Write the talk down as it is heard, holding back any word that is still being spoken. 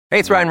Hey,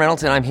 it's Ryan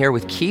Reynolds, and I'm here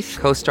with Keith,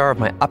 co-star of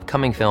my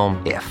upcoming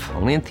film, If,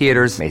 only in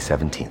theaters May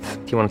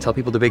 17th. Do you want to tell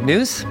people the big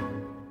news?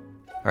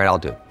 All right, I'll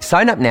do it.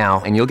 Sign up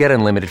now and you'll get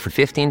unlimited for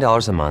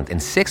 $15 a month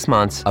and 6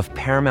 months of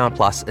Paramount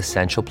Plus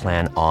Essential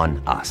Plan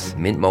on us.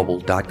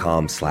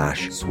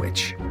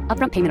 MintMobile.com/switch.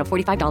 Upfront payment of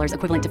 $45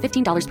 equivalent to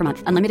 $15 per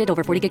month. Unlimited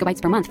over 40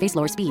 gigabytes per month. Face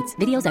lower speeds.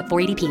 Videos at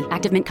 480p.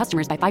 Active Mint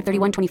customers by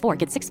 531.24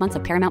 get 6 months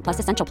of Paramount Plus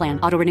Essential Plan.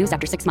 Auto renews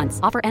after 6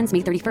 months. Offer ends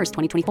May 31st,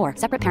 2024.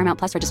 Separate Paramount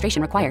Plus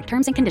registration required.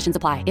 Terms and conditions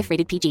apply if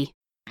rated PG.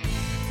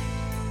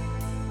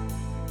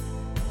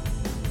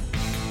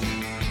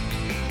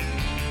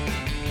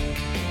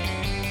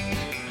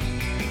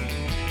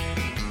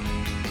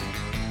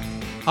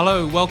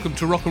 Hello, welcome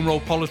to Rock and Roll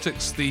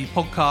Politics, the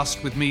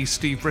podcast with me,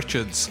 Steve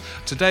Richards.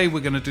 Today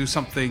we're going to do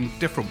something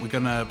different. We're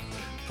going to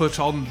put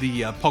on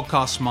the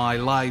podcast my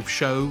live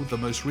show, the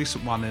most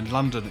recent one in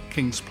London at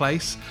King's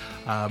Place.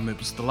 It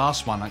was the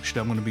last one,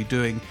 actually, I'm going to be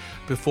doing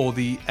before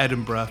the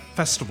Edinburgh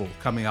Festival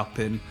coming up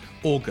in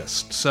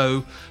August.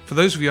 So for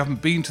those of you who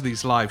haven't been to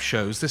these live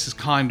shows, this is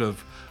kind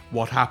of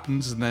what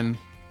happens, and then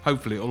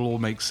hopefully it'll all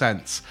make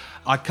sense.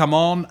 I come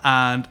on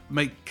and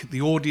make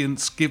the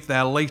audience give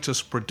their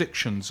latest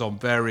predictions on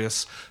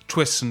various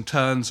twists and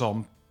turns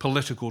on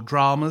political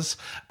dramas,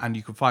 and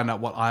you can find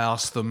out what I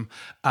asked them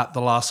at the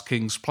last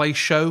King's Place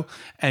show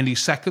any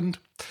second.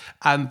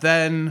 And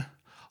then,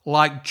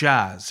 like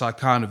jazz, I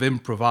kind of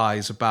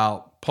improvise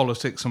about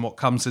politics and what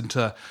comes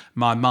into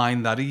my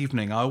mind that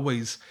evening. I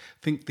always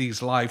think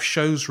these live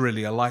shows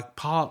really are like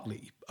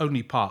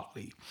only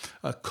partly,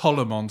 a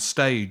column on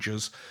stage.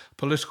 As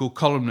political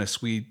columnists,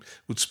 we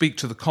would speak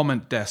to the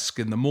comment desk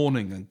in the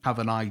morning and have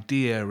an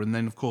idea, and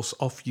then, of course,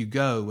 off you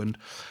go. And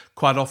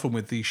quite often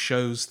with these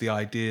shows, the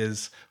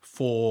ideas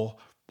for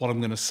what I'm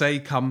going to say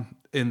come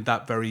in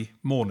that very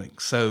morning.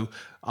 So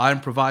I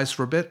improvise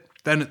for a bit.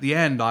 Then at the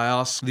end, I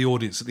ask the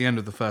audience at the end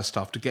of the first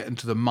half to get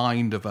into the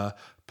mind of a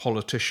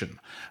politician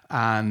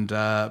and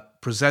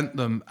present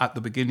them at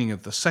the beginning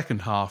of the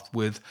second half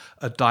with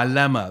a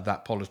dilemma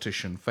that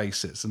politician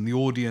faces. And the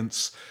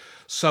audience,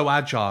 so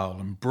agile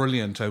and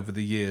brilliant over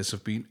the years,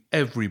 have been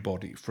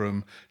everybody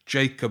from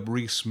Jacob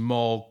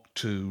Rees-Mogg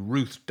to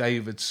Ruth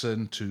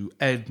Davidson to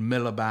Ed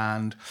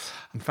Miliband.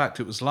 In fact,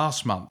 it was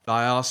last month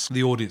I asked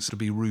the audience to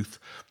be Ruth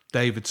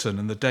Davidson,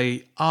 and the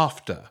day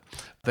after,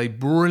 they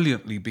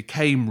brilliantly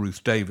became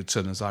Ruth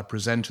Davidson as I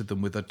presented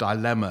them with a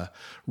dilemma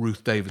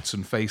Ruth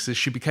Davidson faces.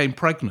 She became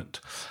pregnant,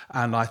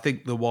 and I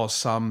think there was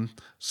some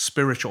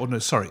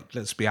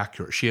let's be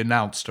accurate. She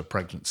announced her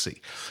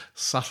pregnancy.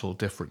 Subtle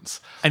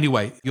difference.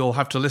 Anyway, you'll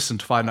have to listen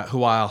to find out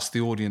who I asked the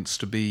audience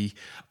to be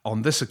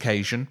on this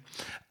occasion.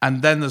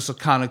 And then there's a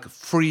kind of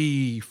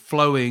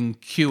free-flowing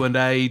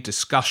Q&A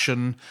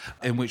discussion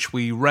in which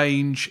we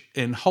range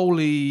in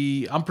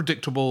wholly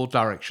unpredictable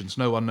directions.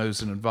 No one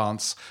knows in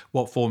advance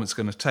what form it's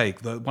going to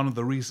take. One of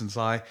the reasons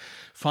I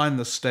find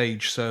the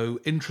stage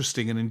so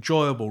interesting and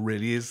enjoyable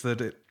really is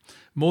that it,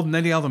 more than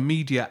any other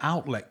media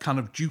outlet, kind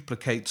of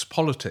duplicates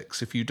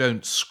politics. If you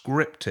don't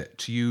script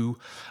it, you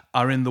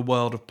are in the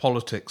world of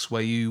politics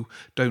where you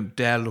don't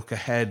dare look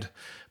ahead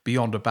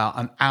beyond about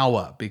an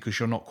hour because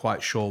you're not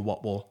quite sure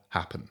what will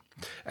happen.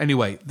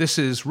 Anyway, this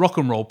is Rock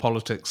and Roll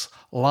Politics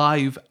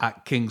live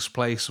at King's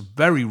Place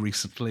very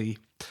recently.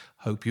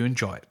 Hope you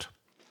enjoy it.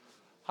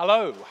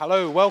 Hello,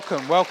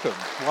 welcome.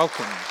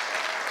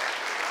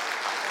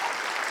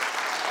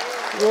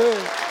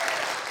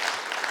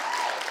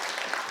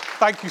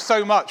 Thank you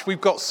so much.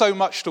 We've got so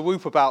much to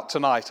whoop about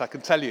tonight, I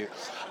can tell you.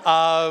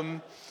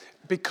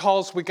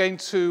 Because we're going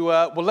to,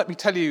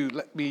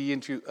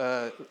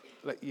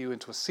 let you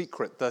into a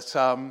secret that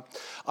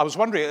I was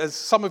wondering, as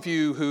some of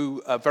you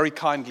who very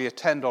kindly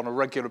attend on a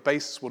regular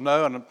basis will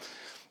know, and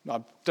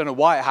I don't know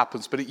why it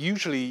happens, but it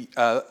usually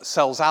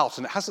sells out,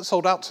 and it hasn't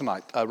sold out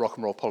tonight, Rock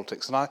and Roll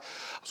Politics, and I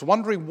was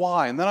wondering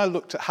why, and then I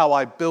looked at how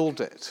I billed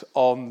it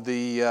on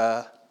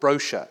the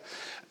brochure,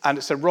 and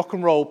it said Rock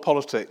and Roll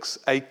Politics,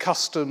 a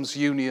customs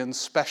union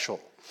special.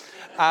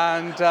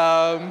 And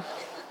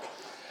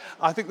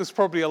I think there's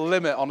probably a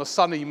limit on a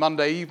sunny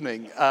Monday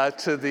evening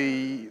to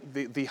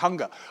the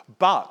hunger.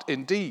 But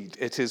indeed,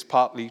 it is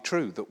partly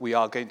true that we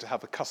are going to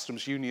have a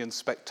customs union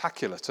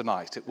spectacular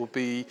tonight. It will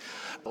be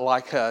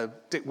like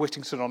Dick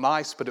Whittington on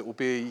ice, but it will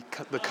be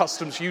the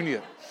customs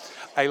union.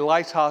 A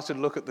light-hearted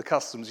look at the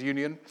customs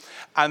union.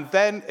 And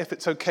then, if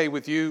it's okay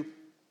with you,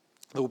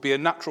 there will be a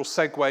natural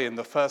segue in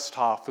the first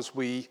half as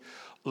we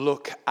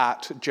look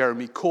at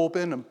Jeremy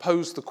Corbyn and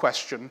pose the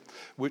question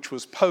which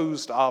was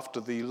posed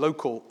after the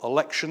local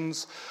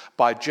elections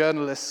by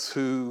journalists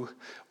who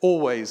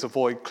always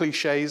avoid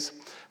cliches.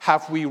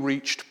 Have we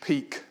reached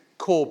peak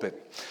Corbyn?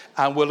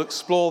 And we'll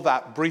explore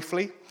that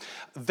briefly.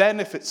 Then,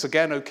 if it's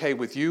again okay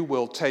with you,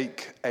 we'll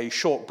take a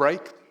short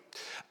break.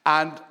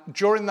 And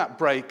during that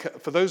break,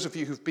 for those of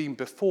you who've been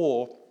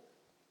before,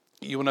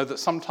 you will know that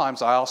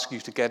sometimes I ask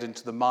you to get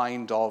into the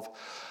mind of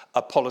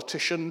a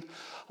politician.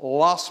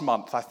 Last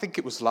month, I think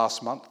it was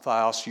last month,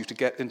 I asked you to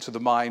get into the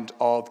mind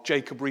of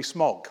Jacob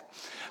Rees-Mogg.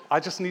 I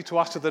just need to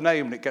utter the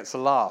name and it gets a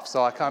laugh,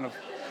 so I kind of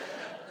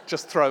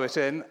just throw it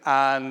in.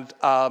 And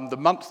the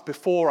month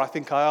before, I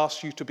think I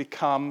asked you to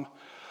become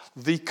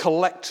the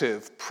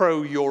collective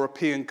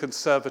pro-European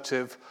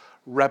conservative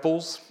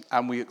rebels,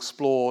 and we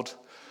explored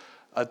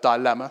a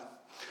dilemma.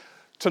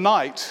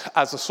 Tonight,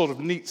 as a sort of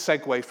neat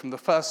segue from the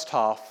first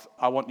half,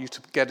 I want you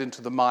to get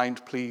into the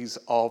mind, please,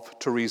 of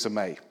Theresa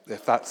May,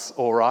 if that's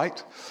all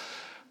right.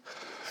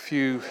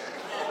 Few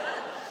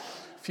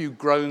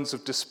groans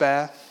of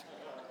despair,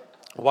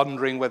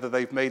 wondering whether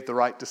they've made the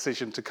right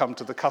decision to come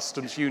to the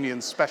Customs Union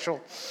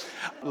special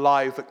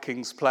live at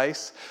King's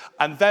Place.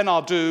 And then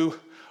I'll do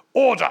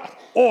order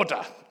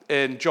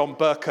in John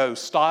Bercow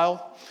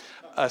style,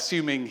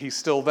 assuming he's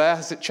still there.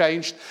 Has it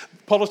changed?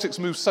 Politics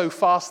moves so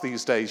fast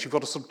these days, you've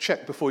got to sort of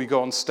check before you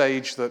go on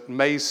stage that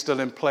May's still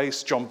in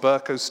place, John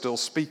Bercow's still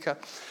speaker.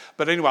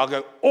 But anyway, I'll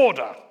go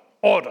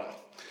order,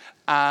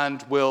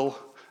 and we'll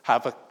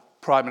have a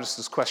Prime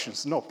Minister's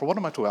questions. No, what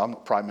am I talking about? I'm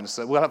not Prime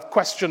Minister. We'll have a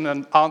question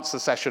and answer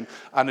session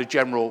and a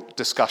general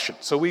discussion.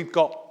 So we've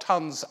got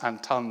tons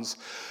and tons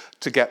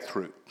to get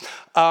through.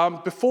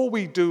 Before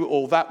we do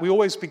all that, we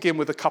always begin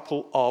with a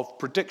couple of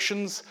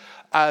predictions.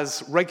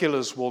 As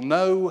regulars will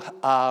know,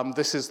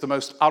 this is the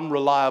most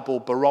unreliable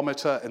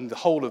barometer in the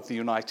whole of the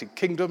United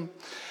Kingdom.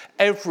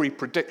 Every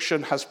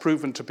prediction has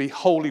proven to be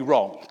wholly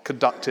wrong,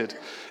 conducted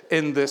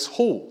in this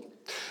hall.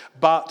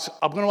 But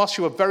I'm going to ask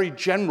you a very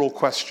general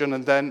question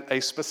and then a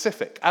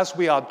specific. As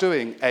we are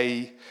doing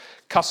a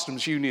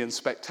Customs Union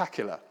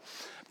Spectacular,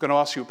 I'm going to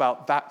ask you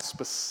about that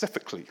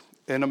specifically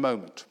in a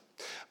moment.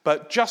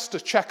 But just to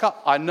check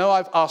up, I know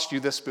I've asked you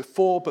this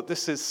before, but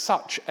this is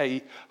such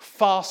a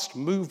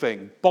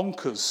fast-moving,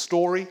 bonkers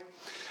story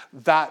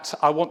that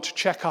I want to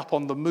check up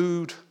on the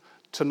mood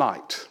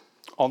tonight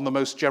on the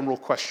most general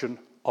question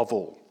of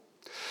all.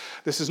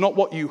 This is not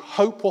what you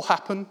hope will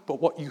happen,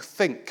 but what you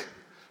think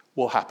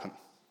will happen.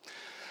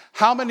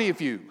 How many of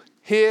you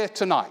here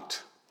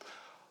tonight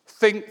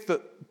think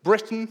that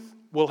Britain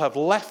will have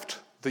left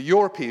the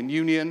European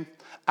Union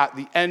at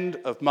the end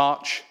of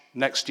March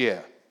next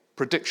year?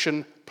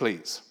 Prediction,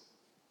 please.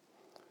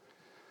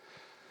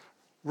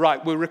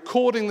 Right, we're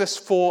recording this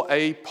for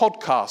a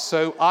podcast,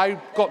 so I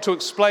got to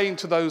explain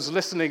to those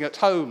listening at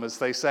home, as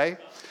they say,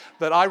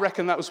 that I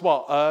reckon that was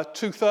what,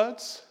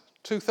 two-thirds?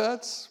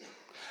 Two-thirds?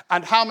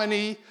 And how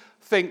many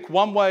think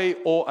one way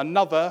or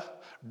another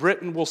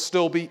Britain will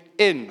still be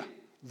in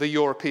the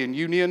European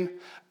Union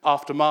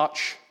after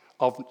March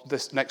of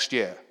this next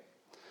year?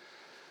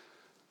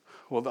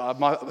 Well,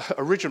 my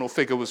original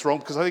figure was wrong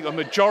because I think a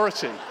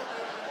majority...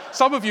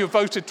 Some of you have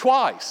voted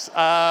twice,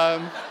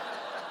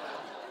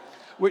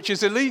 which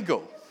is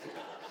illegal.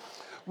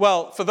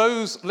 Well, for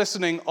those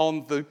listening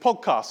on the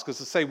podcast, because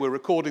I say we're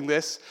recording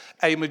this,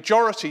 a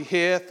majority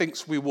here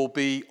thinks we will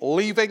be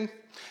leaving,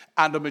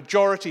 and a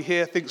majority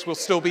here thinks we'll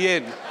still be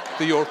in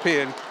the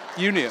European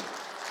Union.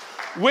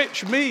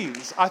 Which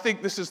means, I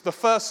think this is the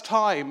first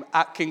time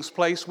at King's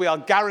Place we are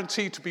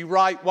guaranteed to be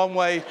right one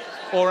way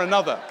or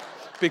another,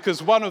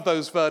 because one of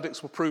those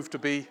verdicts will prove to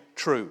be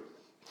true.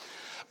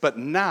 But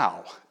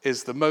now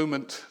is the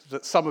moment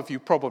that some of you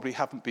probably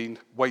haven't been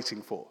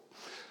waiting for.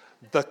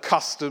 The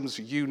Customs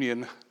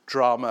Union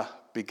drama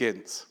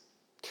begins.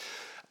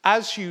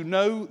 As you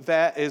know,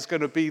 there is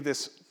going to be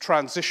this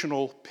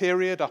transitional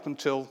period up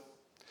until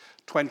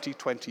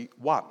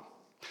 2021,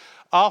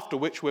 after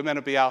which we're meant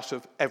to be out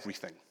of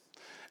everything.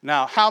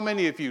 Now, how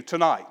many of you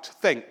tonight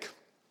think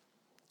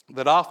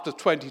that after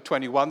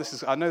 2021,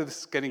 I know this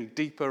is getting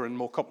deeper and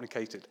more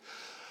complicated,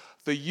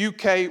 the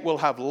UK will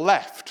have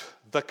left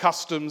the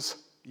Customs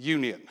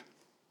Union?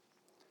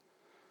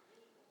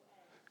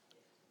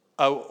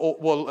 Or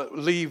will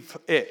leave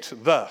it,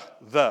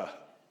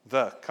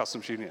 the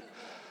Customs Union.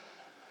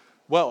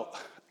 Well,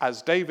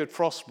 as David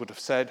Frost would have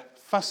said,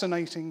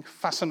 fascinating,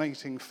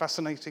 fascinating,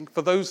 fascinating.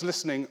 For those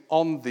listening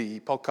on the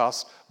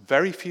podcast,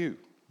 very few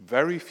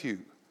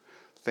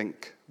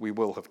think we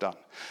will have done.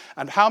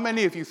 And how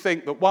many of you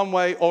think that one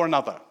way or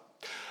another,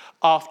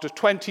 after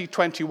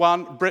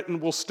 2021, Britain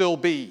will still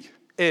be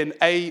in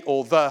a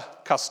or the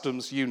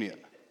Customs Union?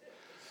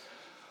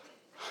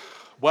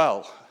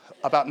 Well,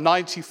 about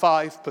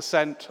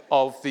 95%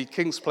 of the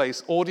King's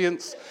Place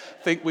audience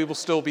think we will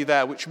still be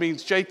there, which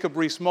means Jacob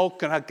Rees-Mogg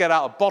can get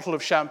out a bottle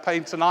of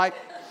champagne tonight.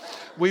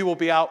 We will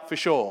be out for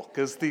sure,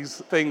 because these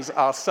things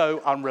are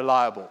so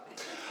unreliable.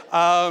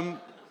 Well,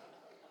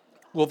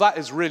 that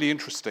is really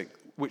interesting,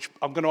 which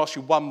I'm going to ask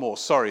you one more,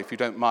 sorry if you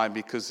don't mind,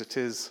 because it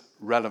is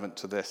relevant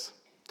to this.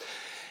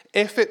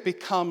 If it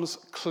becomes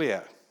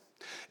clear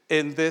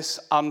in this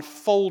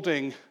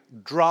unfolding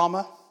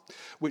drama,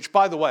 which,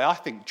 by the way, I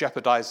think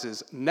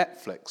jeopardizes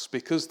Netflix,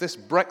 because this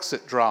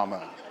Brexit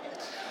drama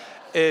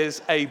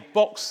is a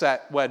box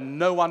set where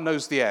no one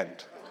knows the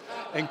end,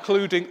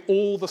 including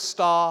all the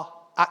star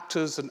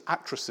actors and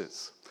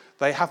actresses.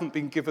 They haven't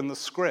been given the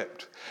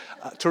script.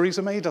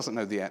 Theresa May doesn't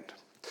know the end.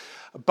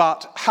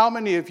 But how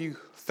many of you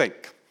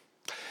think,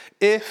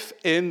 if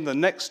in the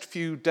next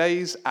few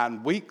days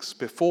and weeks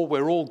before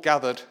we're all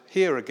gathered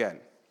here again,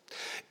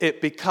 it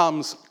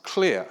becomes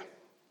clear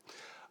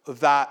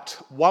that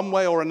one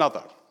way or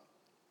another,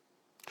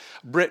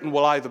 Britain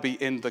will either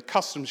be in the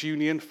customs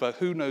union for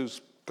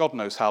God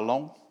knows how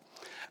long,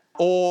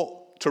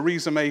 or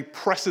Theresa May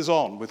presses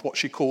on with what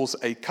she calls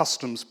a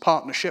customs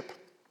partnership,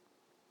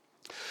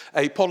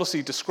 a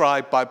policy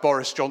described by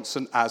Boris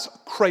Johnson as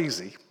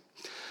crazy.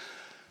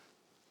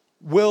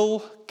 Will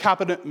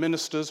cabinet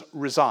ministers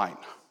resign?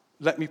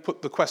 Let me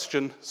put the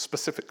question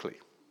specifically.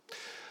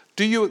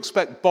 Do you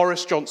expect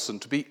Boris Johnson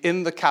to be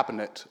in the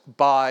cabinet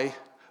by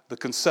the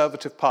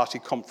Conservative Party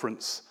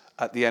conference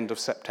at the end of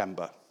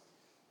September?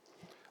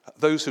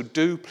 Those who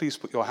do, please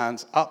put your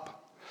hands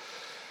up.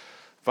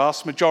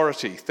 Vast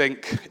majority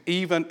think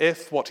even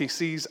if what he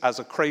sees as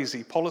a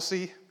crazy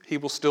policy, he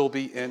will still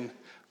be in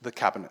the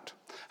cabinet.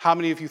 How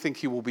many of you think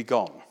he will be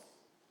gone?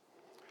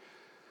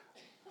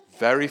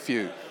 Very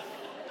few.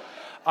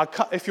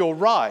 If you're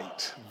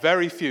right,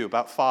 very few,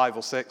 about 5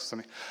 or 6.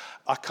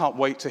 I can't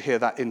wait to hear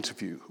that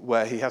interview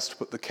where he has to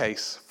put the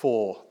case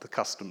for the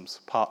customs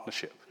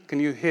partnership. Can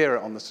you hear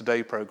it on the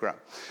Today programme?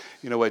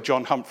 Where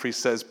John Humphrys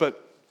says,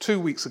 but 2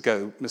 weeks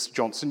ago, Mr.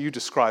 Johnson, you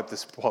described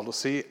this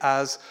policy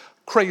as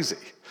crazy.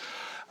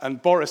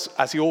 And Boris,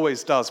 as he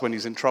always does when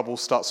he's in trouble,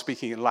 starts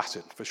speaking in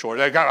Latin for sure.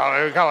 What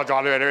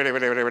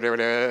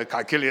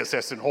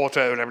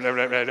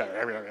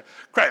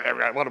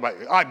about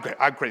you?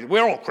 I'm crazy.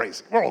 We're all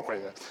crazy.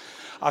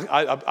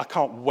 I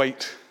can't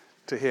wait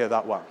to hear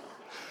that one.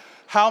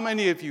 How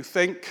many of you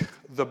think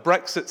the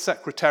Brexit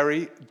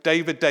Secretary,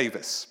 David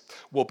Davis,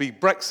 will be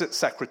Brexit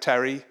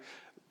Secretary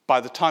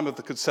by the time of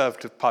the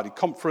Conservative Party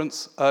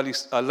conference,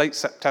 late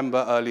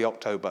September, early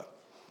October?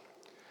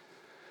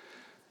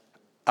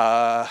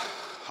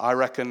 I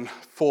reckon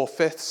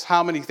 4/5.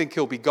 How many think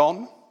he'll be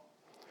gone?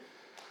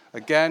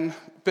 Again,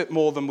 a bit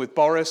more than with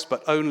Boris,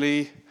 but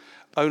only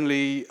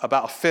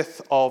about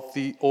 1/5 of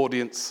the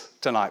audience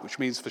tonight, which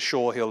means for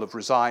sure he'll have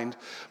resigned,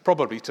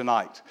 probably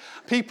tonight.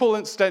 People,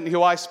 incidentally,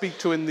 who I speak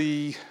to in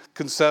the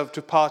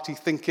Conservative Party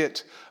think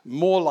it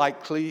more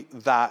likely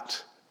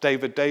that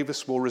David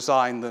Davis will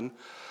resign than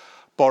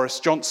Boris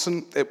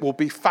Johnson. It will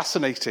be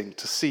fascinating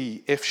to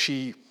see if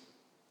she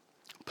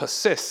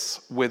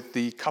persists with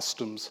the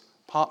customs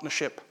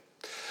partnership,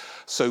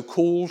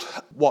 so-called,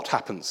 what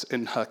happens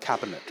in her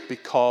cabinet,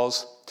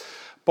 because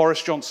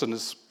Boris Johnson,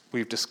 as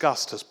we've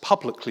discussed, has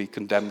publicly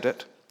condemned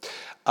it.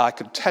 I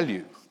can tell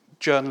you,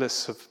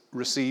 journalists have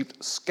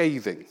received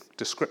scathing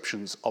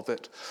descriptions of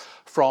it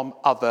from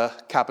other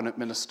cabinet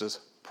ministers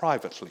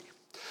privately.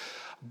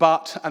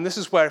 But, and this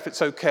is where, if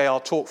it's okay, I'll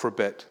talk for a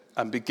bit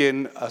and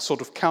begin a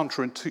sort of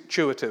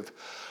counterintuitive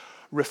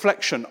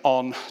reflection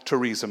on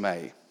Theresa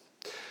May.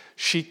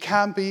 She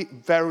can be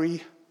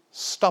very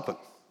stubborn.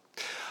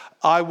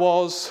 I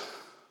was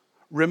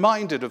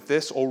reminded of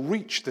this, or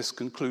reached this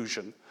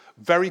conclusion,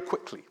 very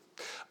quickly.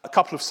 A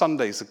couple of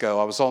Sundays ago,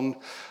 I was on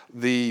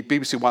the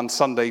BBC One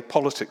Sunday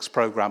Politics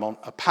programme on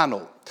a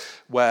panel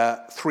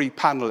where 3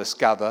 panellists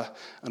gather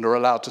and are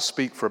allowed to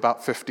speak for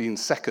about 15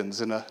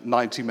 seconds in a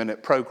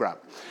 90-minute programme.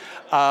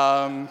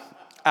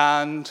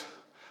 And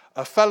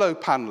a fellow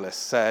panellist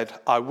said,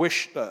 a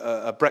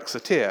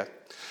Brexiteer,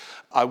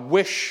 I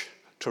wish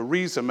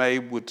Theresa May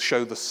would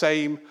show the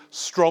same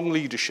strong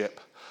leadership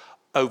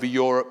over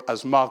Europe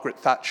as Margaret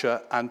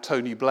Thatcher and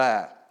Tony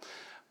Blair.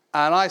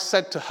 And I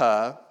said to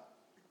her,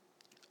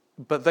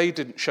 but they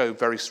didn't show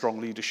very strong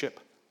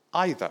leadership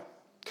either.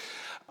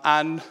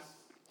 And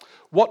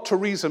what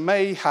Theresa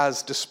May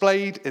has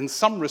displayed in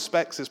some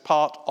respects is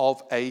part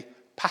of a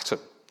pattern.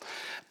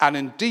 And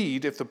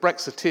indeed, if the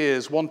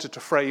Brexiteers wanted to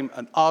frame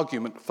an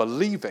argument for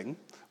leaving,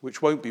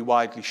 which won't be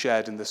widely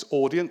shared in this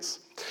audience,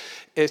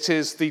 it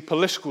is the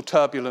political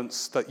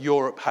turbulence that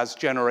Europe has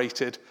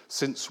generated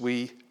since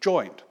we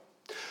joined.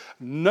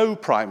 No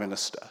Prime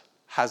Minister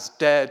has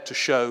dared to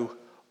show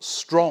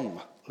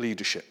strong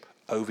leadership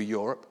over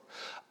Europe,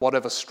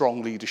 whatever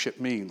strong leadership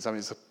means. I mean,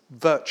 it's a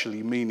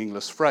virtually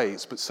meaningless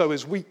phrase, but so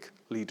is weak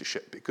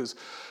leadership, because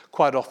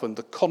quite often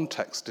the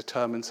context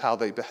determines how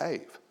they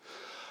behave.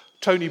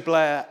 Tony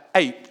Blair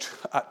aped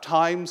at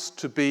times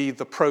to be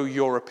the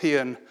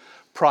pro-European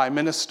Prime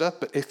Minister,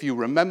 but if you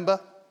remember,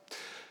 you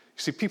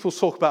see, people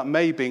talk about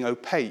May being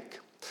opaque.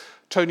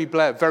 Tony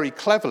Blair, very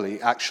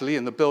cleverly, actually,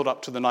 in the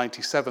build-up to the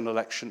 1997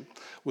 election,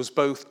 was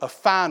both a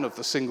fan of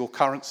the single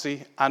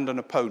currency and an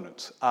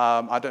opponent.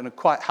 I don't know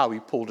quite how he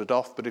pulled it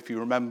off, but if you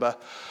remember,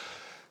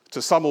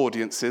 to some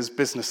audiences,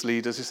 business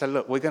leaders, he said,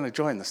 look, we're going to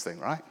join this thing,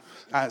 right?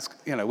 As,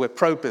 we're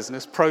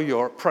pro-business,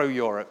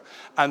 pro-Europe.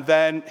 And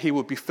then he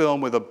would be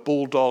filmed with a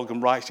bulldog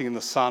and writing in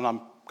the sun,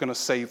 I'm going to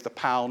save the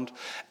pound.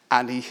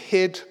 And he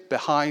hid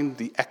behind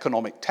the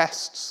economic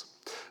tests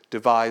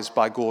devised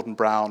by Gordon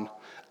Brown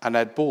and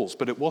Ed Balls.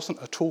 But it wasn't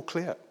at all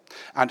clear.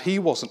 And he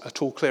wasn't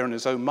at all clear in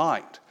his own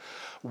mind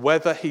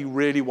whether he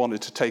really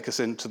wanted to take us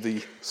into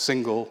the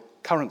single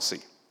currency.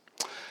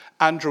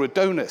 Andrew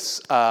Adonis,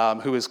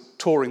 who is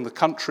touring the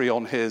country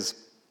on his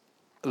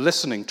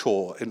listening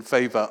tour in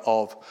favour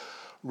of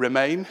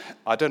Remain,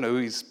 I don't know who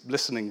he's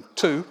listening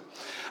to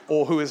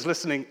or who is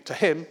listening to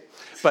him,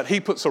 but he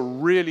puts a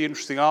really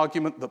interesting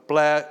argument that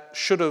Blair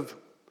should have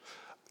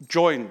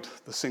joined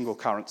the single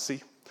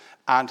currency,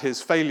 and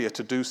his failure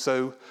to do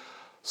so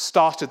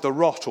started the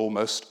rot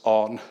almost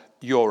on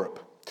Europe.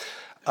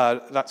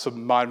 That's a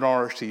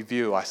minority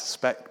view, I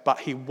suspect, but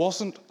he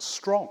wasn't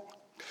strong,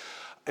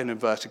 in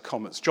inverted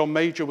commas. John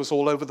Major was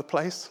all over the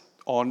place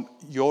on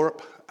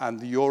Europe and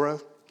the euro.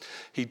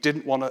 He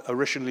didn't want to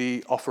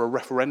originally offer a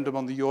referendum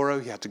on the euro.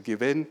 He had to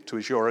give in to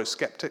his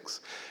Eurosceptics.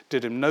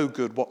 Did him no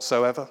good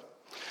whatsoever.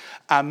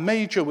 And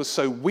Major was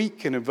so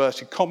weak, in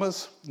inverted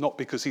commas, not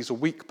because he's a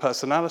weak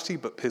personality,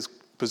 but his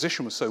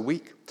position was so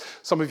weak.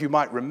 Some of you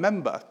might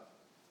remember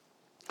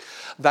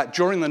that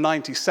during the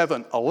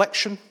 1997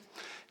 election,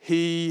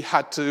 he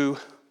had to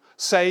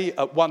say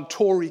at one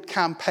Tory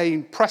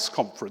campaign press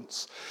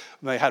conference,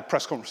 and they had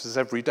press conferences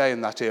every day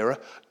in that era,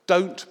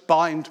 "Don't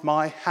bind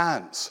my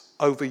hands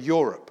over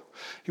Europe."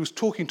 He was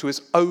talking to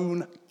his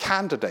own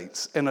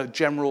candidates in a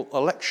general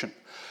election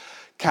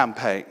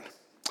campaign.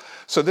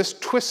 So this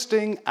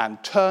twisting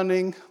and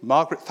turning,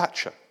 Margaret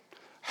Thatcher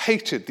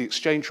hated the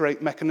exchange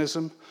rate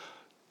mechanism,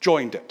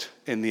 joined it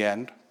in the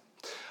end,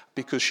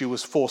 because she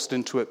was forced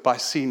into it by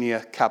senior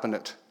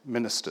cabinet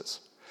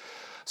ministers.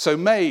 So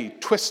May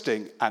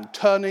twisting and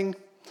turning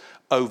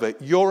over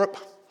Europe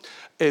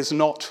is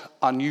not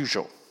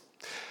unusual.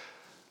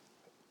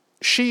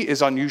 She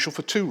is unusual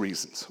for two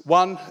reasons.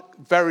 One,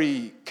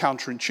 very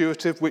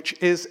counterintuitive, which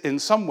is in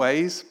some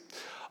ways,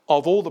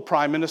 of all the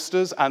prime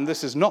ministers, and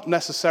this is not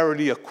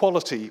necessarily a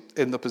quality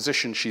in the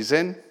position she's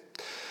in,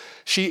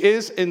 she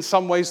is in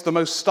some ways the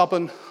most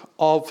stubborn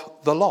of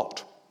the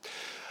lot.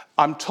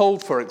 I'm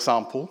told, for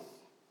example,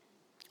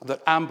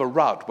 that Amber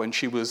Rudd, when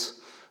she was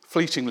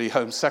fleetingly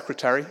Home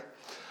Secretary,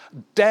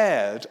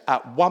 dared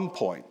at one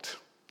point,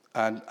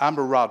 and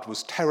Amber Rudd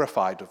was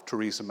terrified of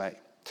Theresa May,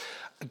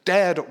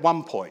 dared at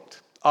one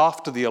point,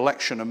 after the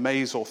election and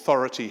May's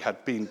authority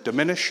had been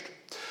diminished,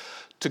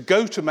 to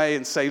go to May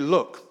and say,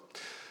 look,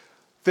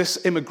 this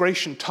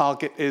immigration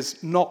target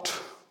is not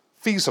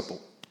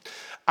feasible.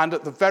 And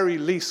at the very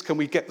least, can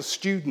we get the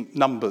student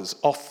numbers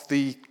off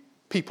the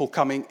people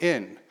coming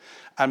in?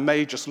 And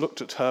May just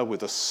looked at her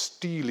with a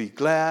steely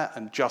glare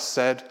and just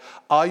said,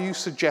 "Are you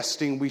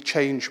suggesting we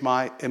change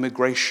my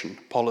immigration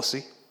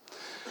policy?"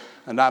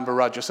 And Amber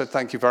Rudd just said,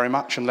 "Thank you very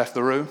much," and left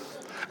the room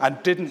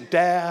and didn't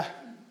dare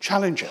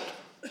challenge it.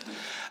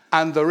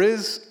 And there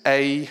is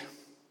a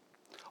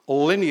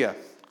linear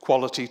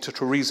quality to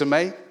Theresa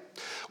May,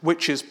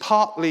 which is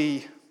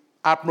partly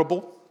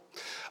admirable.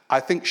 I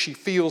think she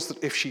feels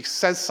that if she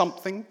says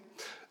something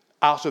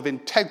out of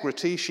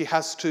integrity, she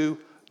has to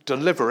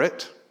deliver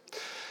it,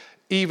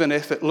 even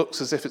if it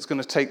looks as if it's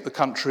going to take the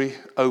country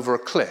over a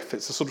cliff.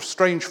 It's a sort of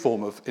strange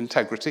form of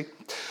integrity.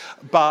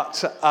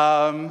 But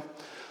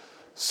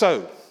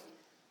so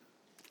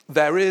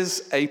there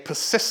is a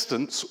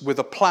persistence with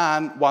a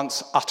plan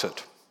once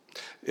uttered.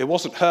 It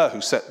wasn't her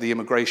who set the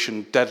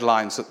immigration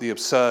deadlines at the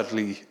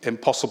absurdly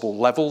impossible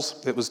levels.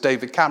 It was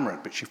David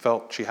Cameron, but she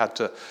felt she had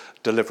to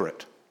deliver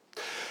it.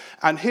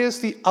 And here's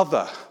the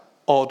other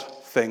odd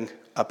thing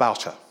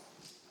about her.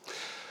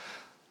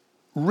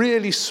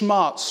 Really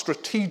smart,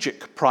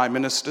 strategic prime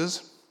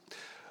ministers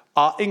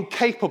are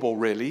incapable,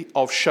 really,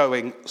 of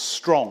showing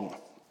strong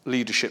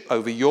leadership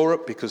over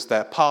Europe because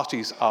their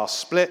parties are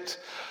split,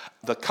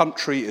 the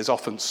country is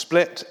often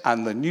split,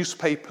 and the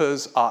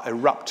newspapers are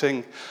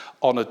erupting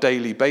on a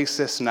daily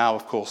basis, now,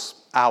 of course,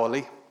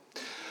 hourly.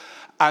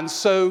 And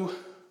so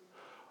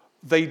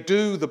they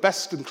do, the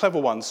best and clever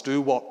ones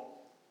do what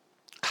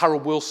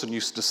Harold Wilson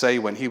used to say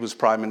when he was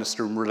Prime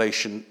Minister in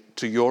relation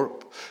to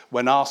Europe.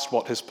 When asked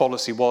what his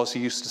policy was, he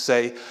used to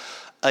say,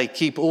 "I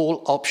keep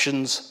all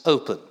options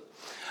open."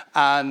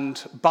 And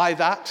by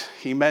that,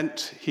 he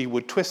meant he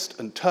would twist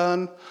and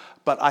turn,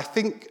 but I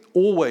think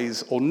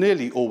always, or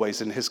nearly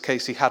always in his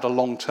case, he had a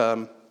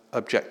long-term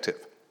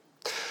objective.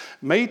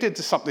 May did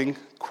something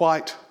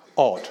quite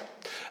odd,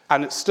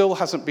 and it still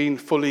hasn't been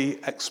fully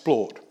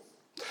explored.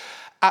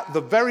 At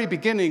the very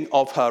beginning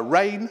of her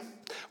reign,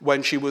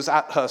 when she was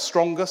at her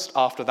strongest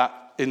after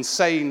that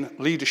insane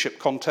leadership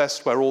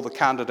contest where all the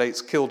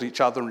candidates killed each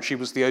other and she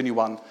was the only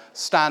one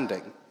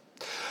standing,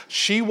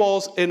 she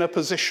was in a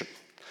position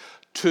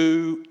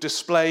to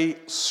display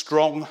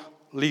strong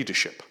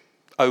leadership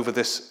over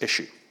this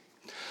issue.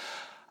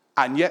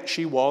 And yet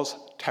she was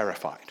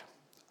terrified.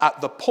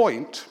 At the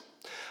point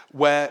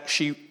where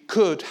she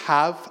could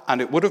have,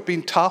 and it would have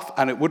been tough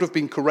and it would have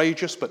been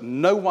courageous, but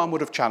no one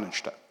would have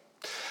challenged her.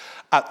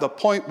 At the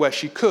point where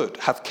she could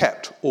have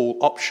kept all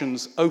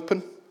options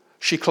open,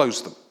 she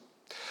closed them.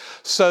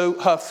 So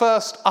her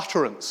first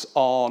utterance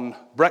on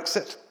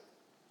Brexit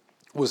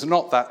was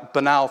not that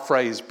banal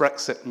phrase,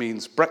 "Brexit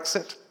means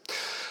Brexit,"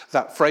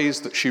 that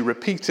phrase that she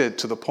repeated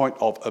to the point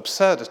of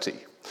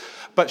absurdity.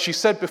 But she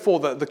said before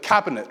that the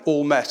cabinet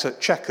all met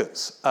at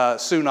Chequers.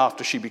 Soon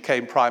after she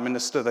became Prime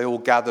Minister, they all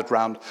gathered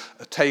round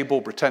a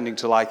table pretending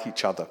to like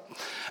each other.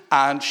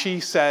 And she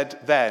said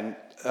then,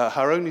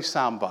 her only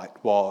soundbite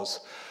was,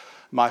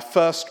 "My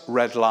first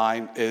red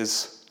line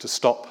is to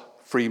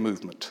stop free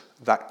movement.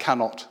 That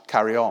cannot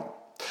carry on."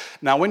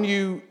 Now, when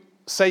you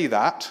say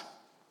that,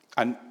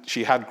 and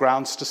she had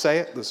grounds to say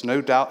it, there's no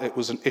doubt it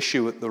was an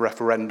issue at the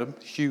referendum,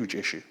 huge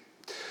issue.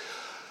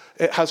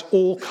 It has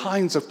all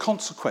kinds of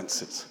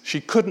consequences. She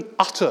couldn't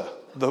utter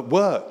the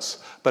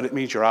words, but it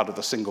means you're out of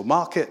the single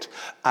market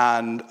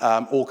and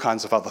all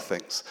kinds of other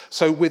things.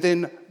 So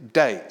within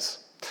days,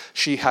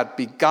 she had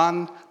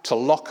begun to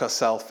lock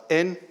herself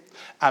in,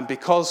 and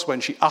because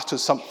when she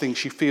utters something,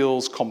 she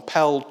feels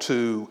compelled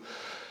to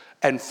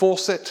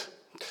enforce it,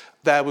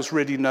 there was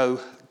really no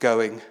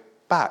going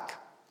back.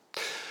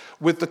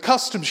 With the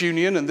customs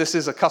union, and this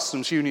is a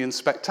customs union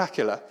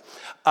spectacular,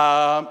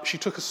 she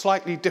took a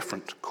slightly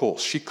different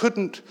course. She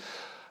couldn't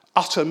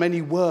utter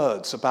many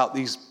words about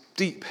these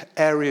deep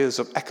areas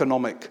of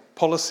economic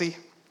policy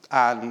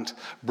and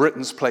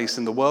Britain's place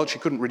in the world. She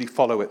couldn't really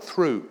follow it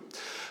through.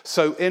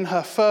 So in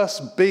her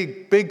first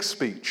big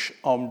speech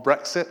on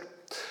Brexit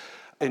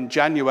in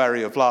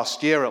January of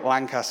last year at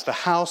Lancaster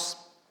House,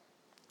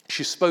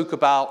 she spoke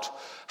about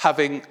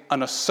having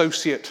an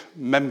associate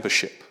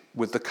membership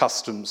with the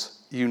customs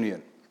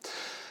union.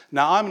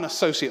 Now, I'm an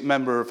associate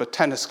member of a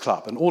tennis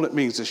club, and all it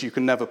means is you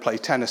can never play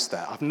tennis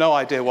there. I've no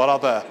idea what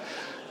other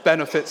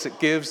benefits it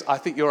gives. I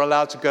think you're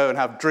allowed to go and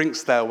have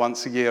drinks there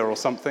once a year or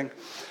something.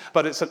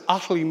 But it's an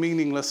utterly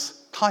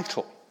meaningless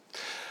title.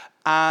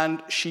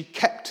 And she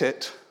kept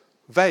it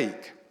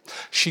vague.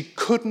 She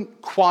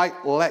couldn't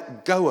quite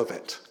let go of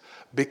it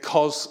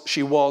because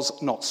she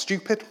was not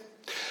stupid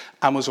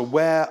and was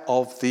aware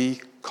of the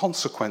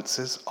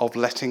consequences of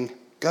letting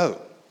go.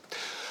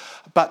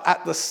 But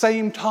at the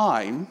same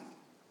time,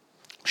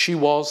 she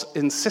was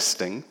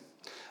insisting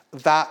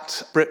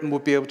that Britain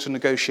would be able to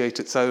negotiate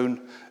its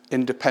own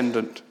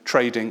independent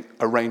trading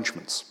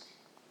arrangements,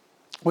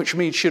 which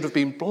means she'd have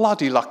been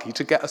bloody lucky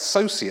to get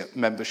associate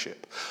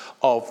membership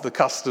of the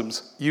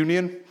customs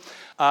union.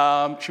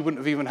 She wouldn't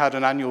have even had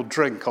an annual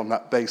drink on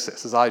that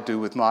basis, as I do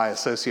with my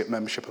associate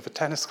membership of a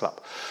tennis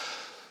club.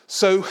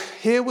 So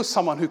here was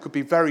someone who could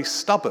be very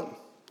stubborn,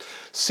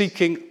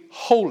 seeking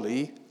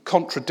wholly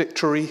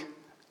contradictory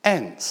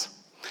ends.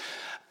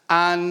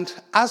 And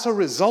as a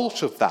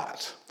result of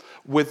that,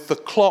 with the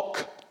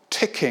clock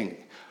ticking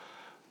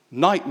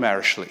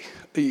nightmarishly,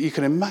 you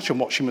can imagine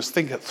what she must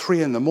think at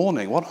 3 a.m.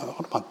 What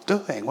am I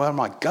doing? Where am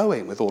I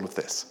going with all of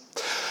this?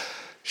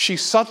 She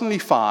suddenly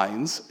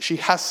finds she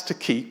has to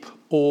keep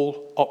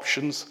all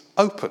options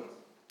open.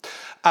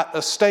 At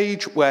a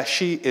stage where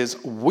she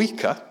is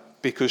weaker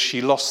because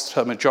she lost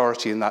her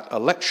majority in that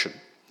election,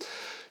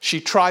 she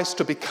tries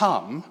to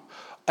become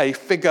a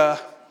figure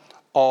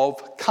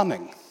of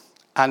cunning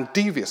and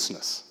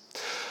deviousness,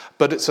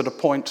 but it's at a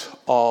point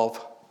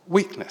of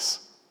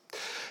weakness.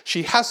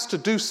 She has to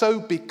do so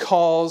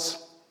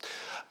because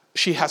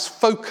she has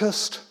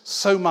focused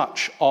so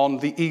much on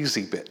the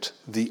easy bit,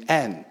 the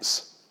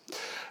ends.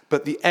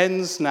 But the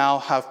ends now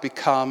have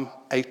become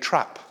a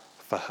trap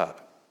for her.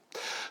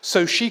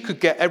 So she could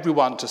get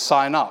everyone to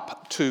sign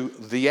up to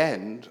the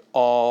end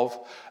of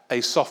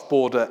a soft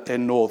border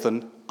in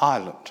Northern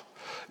Ireland.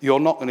 You're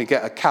not going to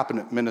get a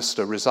cabinet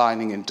minister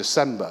resigning in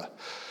December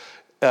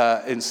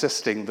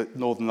insisting that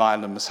Northern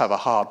Ireland must have a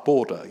hard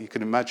border. You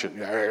can imagine,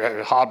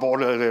 hard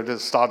border, it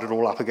started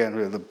all up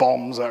again, the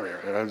bombs,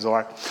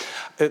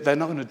 they're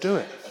not going to do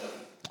it.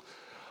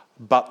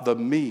 But the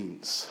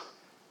means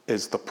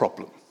is the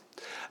problem.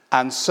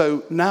 And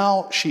so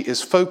now she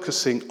is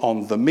focusing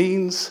on the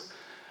means,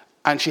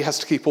 and she has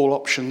to keep all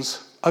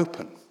options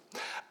open.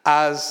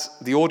 As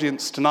the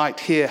audience tonight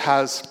here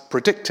has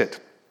predicted,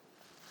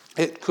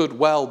 it could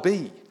well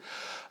be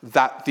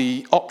that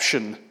the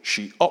option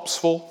she opts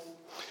for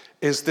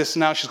is this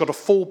now. She's got a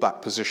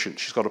fallback position.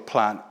 She's got a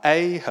plan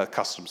A, her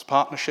customs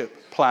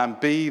partnership, plan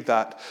B,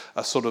 that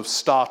a sort of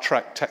Star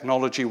Trek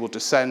technology will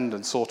descend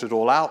and sort it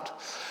all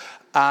out,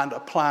 and a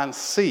plan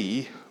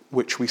C,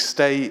 which we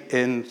stay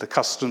in the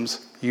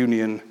customs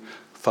union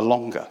for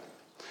longer.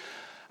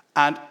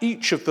 And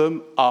each of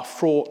them are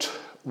fraught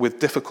with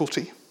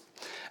difficulty,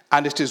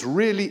 and it is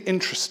really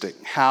interesting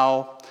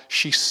how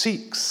she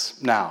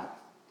seeks now,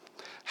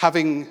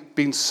 having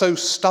been so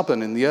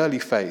stubborn in the early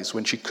phase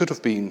when she could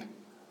have been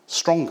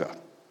stronger.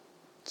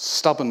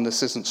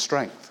 Stubbornness isn't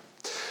strength.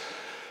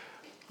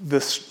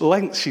 The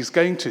length she's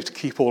going to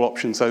keep all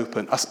options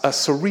open are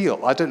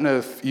surreal. I don't know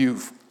if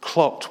you've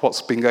clocked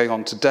what's been going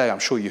on today. I'm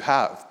sure you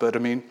have. But, I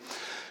mean,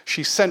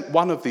 she sent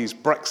one of these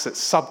Brexit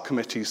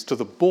subcommittees to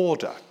the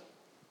border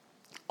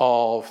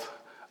of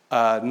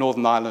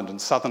Northern Ireland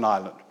and Southern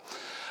Ireland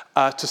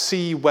to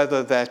see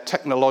whether their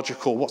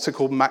technological, what's it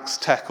called, Max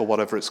Tech or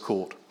whatever it's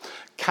called,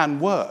 can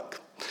work.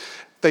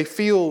 They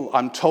feel,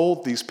 I'm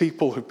told, these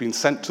people who've been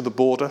sent to the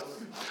border,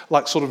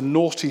 like sort of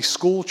naughty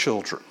school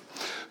children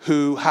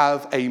who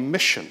have a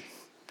mission,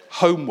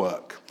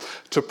 homework,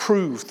 to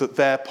prove that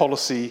their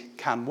policy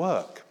can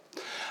work.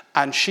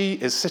 And she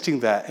is sitting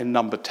there in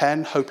number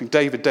 10, hoping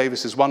David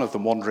Davis is one of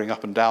them, wandering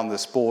up and down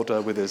this border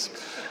with his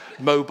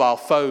mobile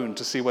phone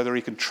to see whether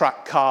he can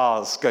track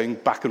cars going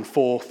back and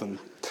forth. And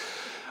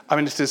I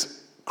mean, it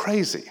is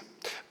crazy.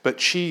 But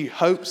she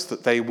hopes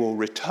that they will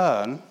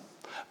return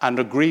and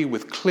agree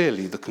with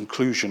clearly the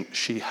conclusion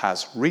she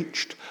has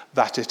reached,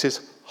 that it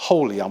is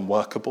wholly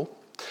unworkable,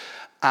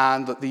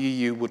 and that the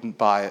EU wouldn't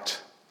buy it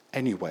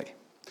anyway.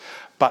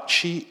 But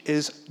she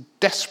is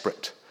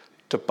desperate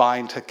to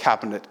bind her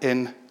cabinet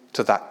in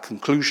to that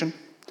conclusion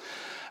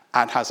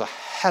and has a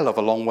hell of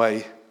a long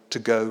way to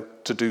go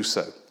to do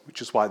so, which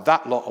is why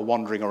that lot are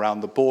wandering around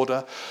the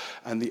border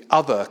and the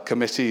other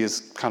committee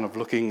is kind of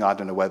looking, I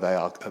don't know where they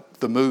are, at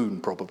the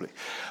moon probably,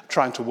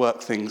 trying to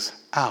work things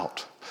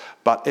out.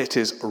 But it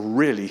is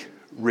really,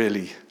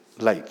 really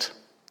late.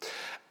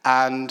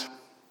 And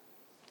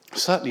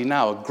certainly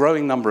now a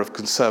growing number of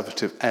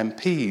Conservative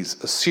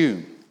MPs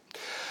assume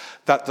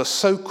that the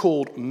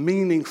so-called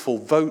meaningful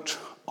vote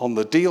on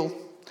the deal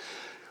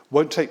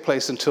won't take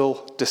place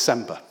until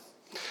December.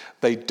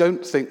 They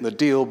don't think the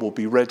deal will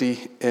be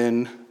ready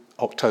in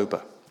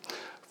October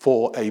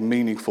for a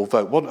meaningful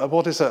vote.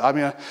 What is it? I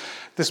mean,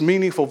 this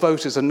meaningful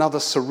vote is another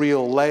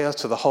surreal layer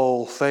to the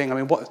whole thing. I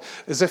mean,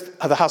 as if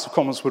the House of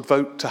Commons would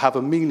vote to have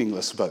a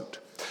meaningless vote.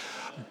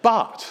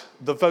 But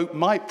the vote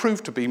might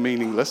prove to be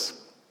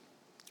meaningless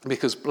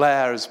because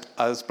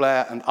as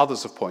Blair and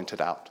others have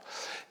pointed out,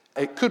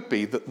 it could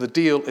be that the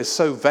deal is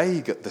so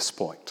vague at this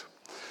point.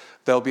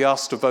 They'll be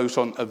asked to vote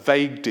on a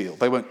vague deal.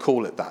 They won't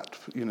call it that,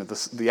 you know,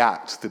 the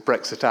Act, the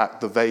Brexit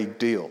Act, the vague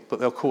deal, but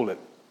they'll call it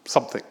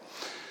something.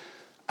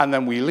 And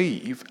then we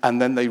leave,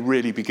 and then they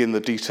really begin the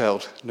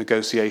detailed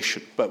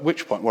negotiation, but at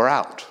which point we're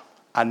out.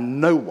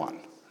 And no one,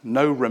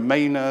 no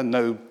Remainer,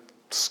 no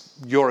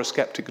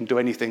Eurosceptic can do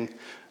anything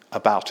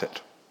about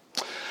it.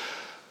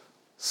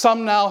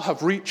 Some now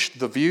have reached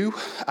the view,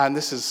 and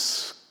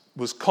this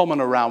was common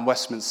around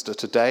Westminster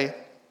today,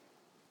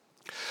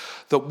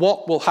 that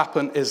what will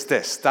happen is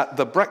this, that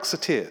the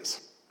Brexiteers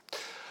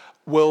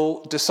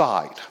will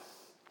decide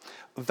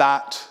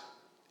that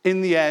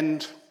in the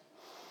end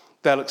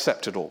they'll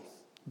accept it all,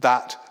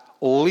 that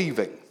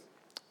leaving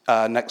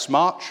next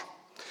March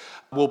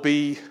will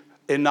be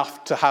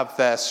enough to have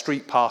their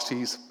street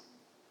parties,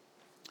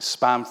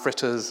 spam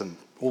fritters and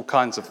all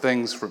kinds of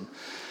things from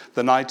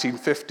the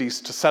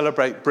 1950s to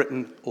celebrate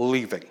Britain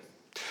leaving.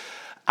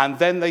 And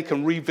then they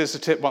can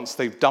revisit it once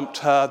they've dumped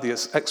her. The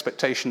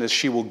expectation is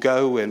she will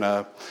go in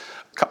a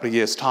couple of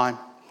years' time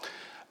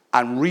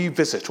and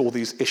revisit all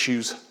these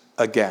issues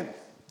again.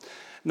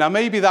 Now,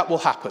 maybe that will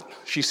happen.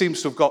 She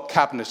seems to have got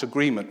cabinet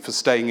agreement for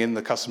staying in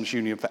the customs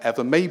union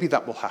forever. Maybe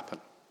that will happen.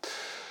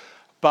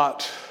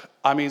 But,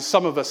 I mean,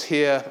 some of us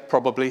here,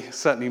 probably,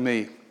 certainly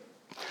me,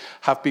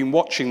 have been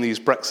watching these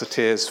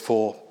Brexiteers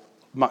for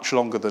much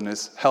longer than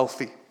is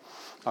healthy.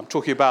 I'm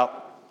talking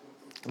about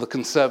the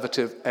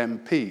Conservative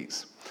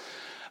MPs.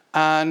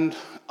 And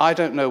I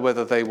don't know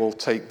whether they will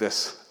take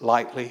this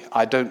lightly.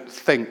 I don't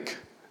think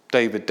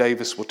David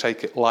Davis will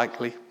take it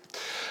lightly.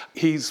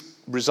 He's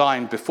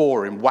resigned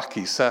before in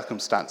wacky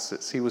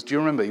circumstances. Do you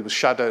remember, he was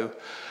Shadow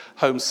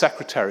Home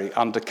Secretary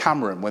under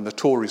Cameron when the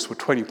Tories were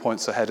 20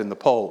 points ahead in the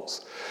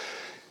polls.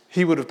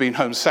 He would have been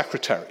Home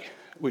Secretary,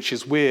 which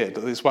is weird.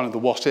 It's one of the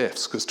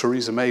what-ifs, because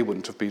Theresa May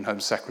wouldn't have been Home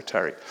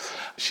Secretary.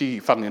 She,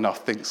 funnily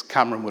enough, thinks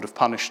Cameron would have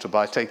punished her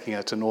by taking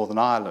her to Northern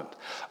Ireland.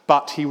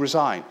 But he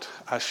resigned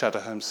as Shadow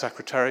Home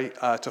Secretary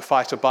to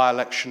fight a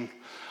by-election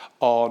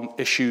on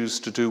issues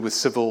to do with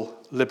civil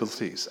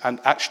liberties, and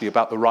actually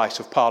about the right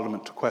of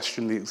Parliament to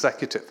question the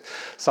executive,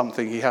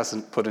 something he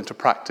hasn't put into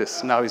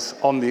practice. Now he's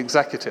on the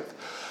executive.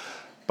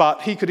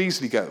 But he could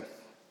easily go.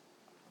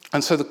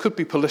 And so there could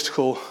be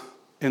political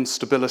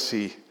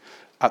instability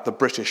at the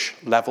British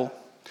level.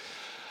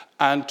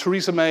 And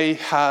Theresa May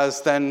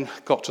has then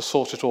got to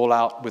sort it all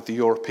out with the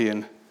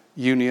European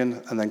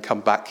Union and then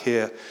come back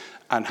here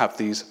and have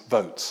these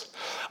votes.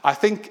 I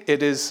think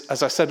it is,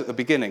 as I said at the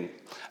beginning,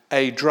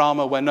 a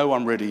drama where no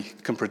one really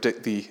can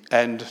predict the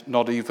end,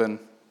 not even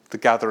the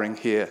gathering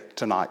here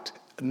tonight.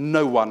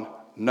 No one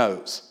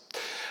knows.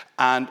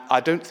 And I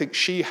don't think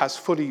she has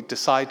fully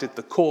decided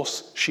the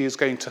course she is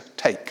going to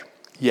take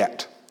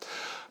yet.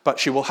 But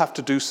she will have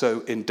to do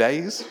so in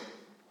days.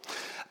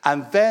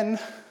 And then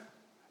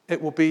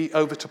it will be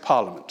over to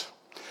Parliament.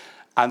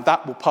 And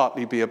that will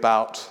partly be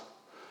about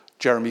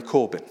Jeremy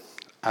Corbyn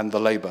and the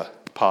Labour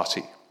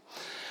Party.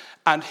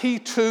 And he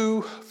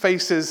too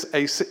faces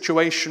a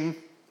situation,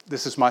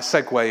 this is my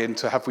segue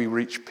into have we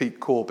reached peak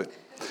Corbyn.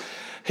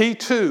 He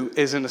too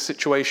is in a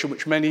situation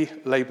which many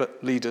Labour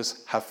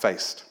leaders have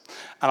faced.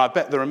 And I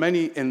bet there are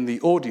many in the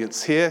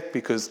audience here,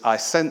 because I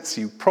sense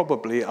you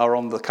probably are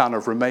on the kind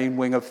of Remain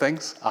wing of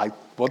things.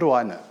 What do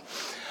I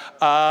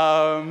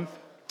know?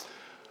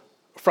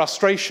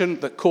 Frustration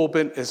that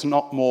Corbyn is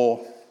not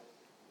more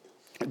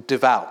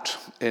devout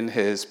in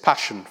his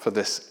passion for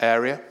this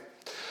area.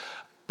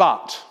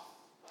 But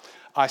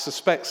I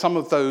suspect some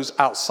of those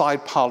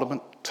outside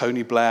Parliament,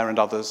 Tony Blair and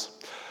others,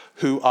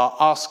 who are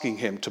asking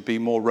him to be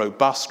more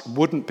robust,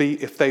 wouldn't be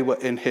if they were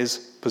in his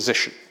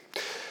position.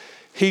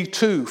 He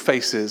too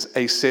faces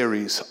a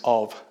series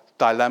of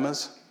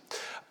dilemmas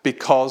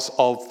because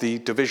of the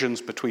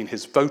divisions between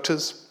his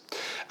voters.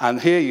 And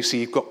here you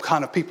see you've got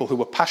kind of people who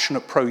were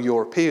passionate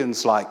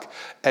pro-Europeans like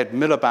Ed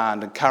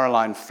Miliband and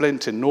Caroline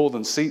Flint in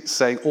northern seats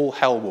saying all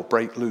hell will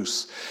break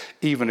loose,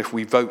 even if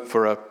we vote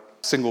for a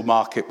single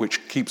market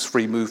which keeps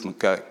free movement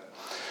going.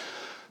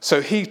 So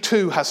he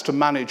too has to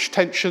manage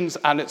tensions,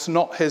 and it's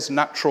not his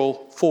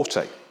natural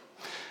forte.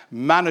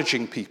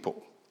 managing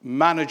people,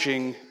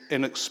 managing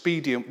in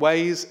expedient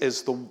ways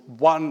is the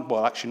one,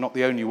 well, actually not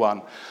the only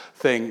one,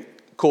 thing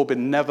Corbyn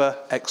never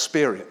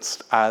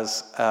experienced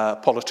as a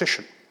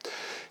politician.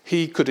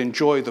 He could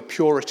enjoy the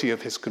purity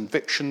of his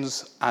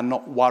convictions and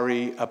not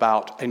worry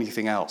about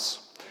anything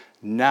else.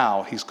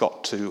 Now he's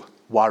got to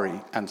worry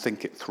and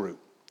think it through.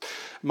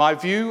 My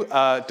view,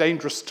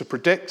 dangerous to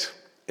predict,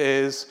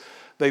 is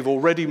they've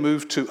already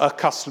moved to a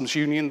customs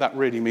union. That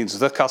really means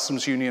the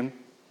customs union.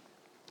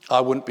 I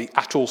wouldn't be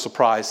at all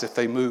surprised if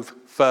they move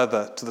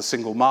further to the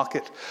single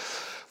market.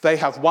 They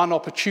have one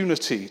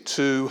opportunity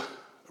to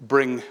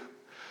bring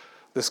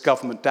this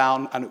government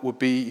down, and it would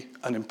be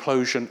an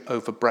implosion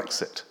over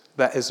Brexit.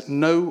 There is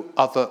no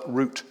other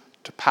route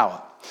to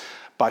power.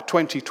 By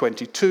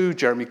 2022,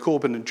 Jeremy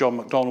Corbyn and John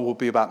McDonnell will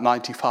be about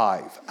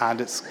 95,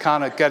 and it's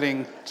kind of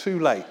getting too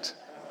late.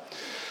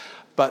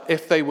 But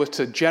if they were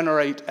to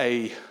generate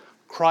a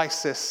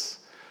crisis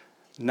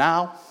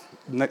now,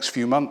 the next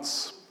few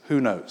months,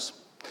 who knows?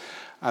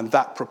 And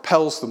that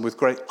propels them with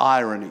great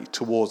irony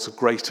towards a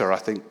greater, I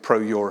think,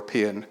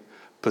 pro-European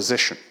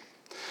position.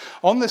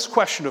 On this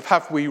question of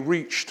have we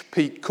reached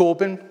peak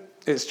Corbyn,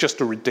 it's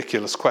just a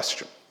ridiculous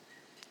question.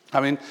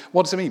 I mean,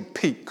 what does it mean,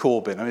 peak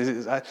Corbyn? I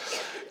mean,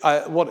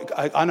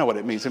 I know what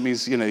it means. It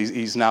means, you know,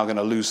 he's now going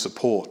to lose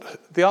support.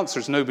 The answer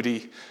is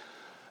nobody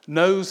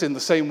knows in the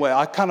same way.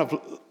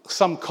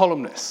 Some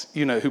columnists,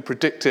 you know, who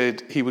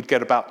predicted he would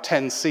get about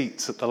 10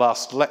 seats at the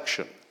last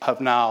election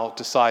have now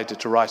decided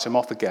to write him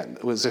off again.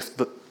 It was as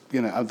if,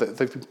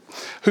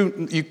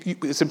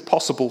 it's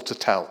impossible to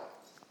tell.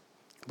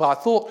 But I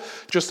thought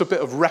just a bit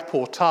of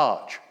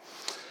reportage,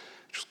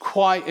 which was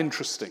quite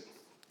interesting.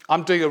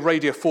 I'm doing a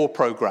Radio 4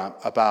 programme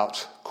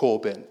about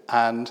Corbyn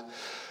and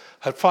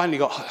had finally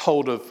got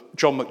hold of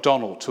John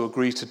McDonnell to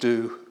agree to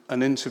do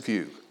an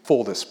interview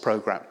for this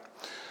programme.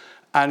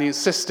 And he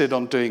insisted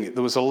on doing it.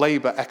 There was a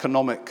Labour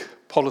economic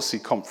policy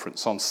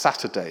conference on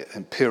Saturday at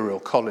Imperial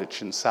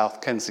College in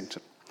South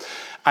Kensington.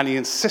 And he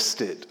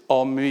insisted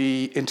on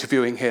me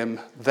interviewing him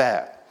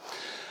there.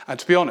 And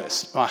to be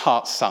honest, my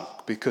heart sunk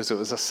because it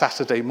was a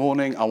Saturday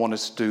morning. I wanted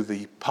to do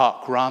the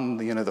park run,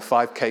 the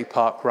 5K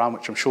park run,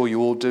 which I'm sure you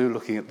all do,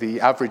 looking at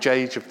the average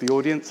age of the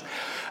audience.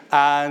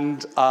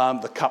 And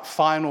the cup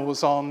final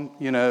was on,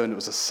 and it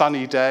was a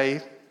sunny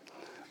day.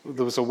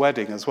 There was a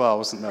wedding as well,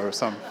 wasn't there, of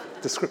some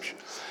description.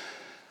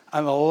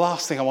 And the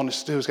last thing I wanted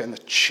to do was get in the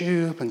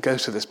tube and go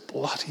to this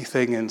bloody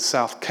thing in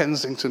South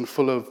Kensington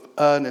full of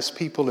earnest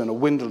people in a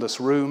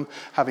windowless room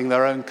having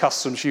their own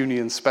customs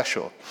union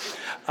special.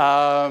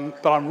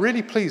 But I'm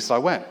really pleased I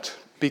went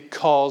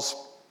because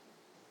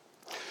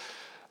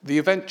the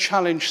event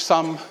challenged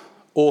some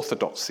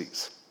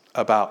orthodoxies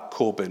about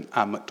Corbyn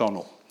and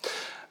McDonnell.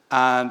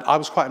 And I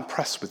was quite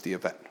impressed with the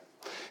event.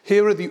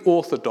 Here are the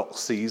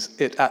orthodoxies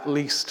it at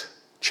least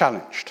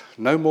challenged.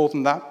 No more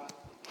than that.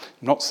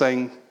 I'm not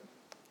saying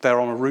they're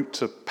on a route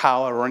to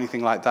power or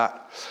anything like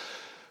that.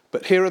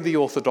 But here are the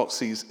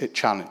orthodoxies it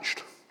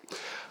challenged.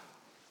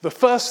 The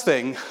first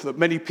thing that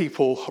many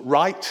people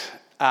write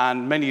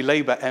and many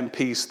Labour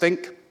MPs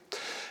think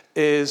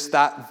is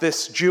that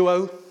this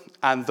duo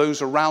and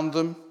those around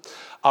them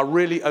are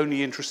really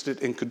only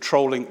interested in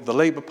controlling the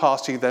Labour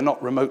Party. They're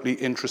not remotely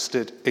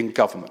interested in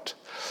government.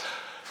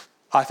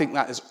 I think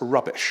that is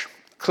rubbish.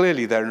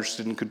 Clearly, they're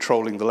interested in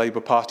controlling the Labour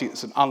Party.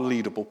 It's an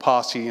unleadable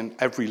party, and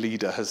every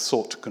leader has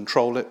sought to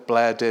control it.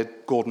 Blair did,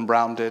 Gordon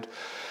Brown did,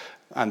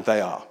 and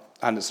they are.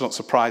 And it's not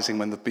surprising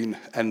when there have been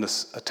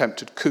endless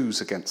attempted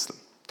coups against them.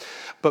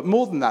 But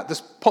more than that, this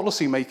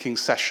policy-making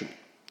session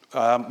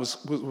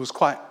was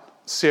quite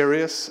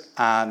serious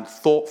and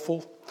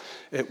thoughtful.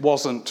 It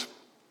wasn't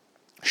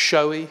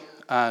showy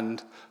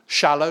and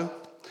shallow.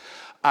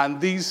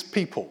 And these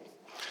people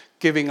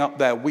giving up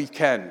their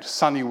weekend,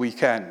 sunny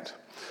weekend,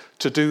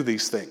 to do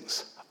these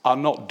things are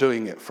not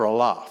doing it for a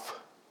laugh.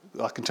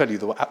 I can tell you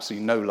there were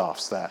absolutely no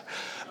laughs there.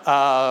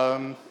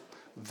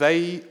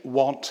 They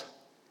want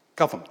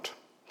government.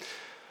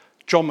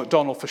 John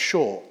McDonnell, for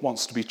sure,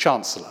 wants to be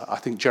Chancellor. I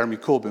think Jeremy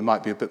Corbyn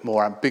might be a bit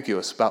more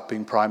ambiguous about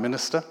being Prime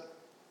Minister.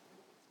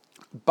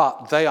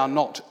 But they are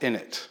not in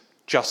it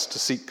just to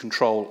seek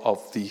control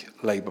of the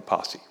Labour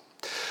Party.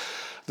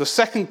 The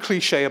second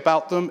cliche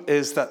about them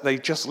is that they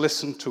just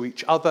listen to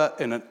each other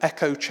in an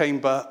echo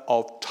chamber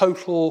of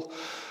total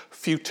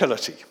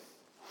futility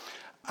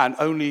and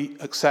only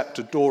accept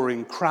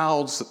adoring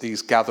crowds at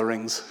these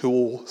gatherings who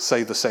all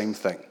say the same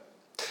thing.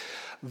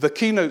 The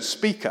keynote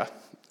speaker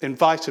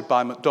invited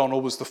by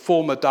McDonnell was the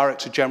former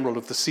Director General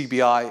of the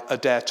CBI,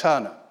 Adair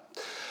Turner.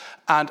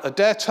 And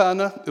Adair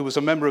Turner, who was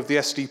a member of the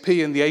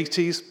SDP in the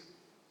 80s,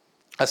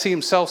 as he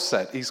himself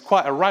said, he's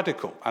quite a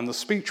radical, and the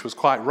speech was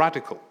quite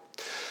radical.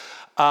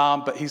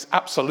 But he's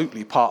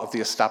absolutely part of the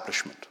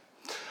establishment.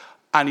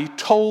 And he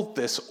told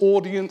this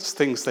audience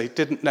things they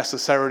didn't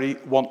necessarily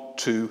want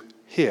to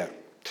hear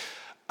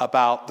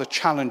about the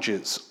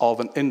challenges of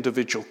an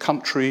individual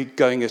country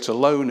going it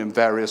alone in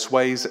various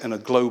ways in a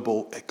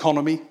global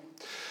economy,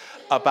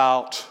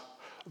 about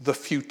the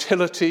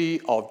futility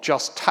of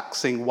just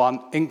taxing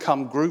one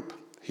income group.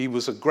 He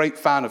was a great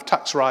fan of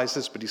tax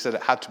rises, but he said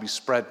it had to be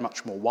spread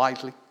much more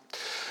widely.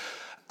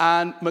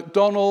 And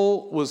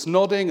McDonnell was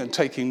nodding and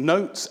taking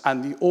notes,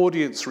 and the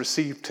audience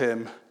received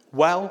him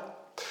well,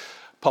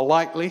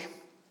 politely,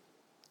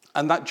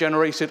 and that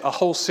generated a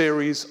whole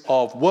series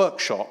of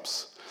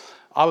workshops.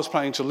 I was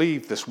planning to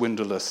leave this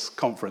windowless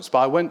conference, but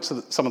I went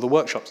to some of the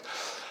workshops,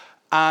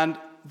 and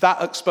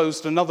that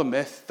exposed another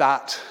myth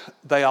that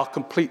they are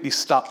completely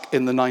stuck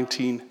in the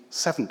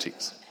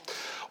 1970s.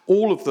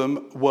 All of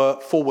them were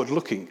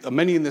forward-looking.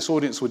 Many in this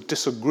audience would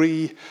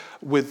disagree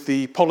with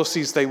the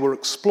policies they were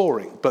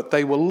exploring, but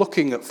they were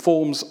looking at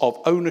forms of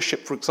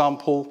ownership, for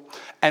example,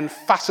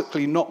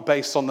 emphatically not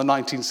based on the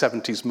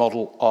 1970s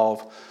model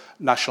of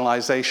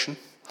nationalization.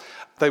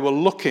 They were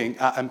looking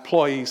at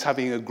employees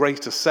having a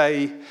greater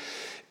say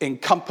in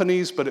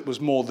companies, but it was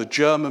more the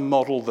German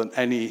model than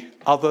any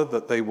other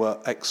that they were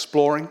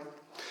exploring.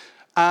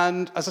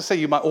 And as I say,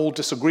 you might all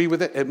disagree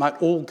with it. It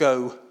might all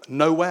go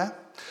nowhere.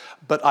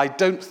 But I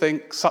don't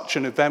think such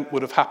an event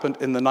would have happened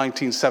in the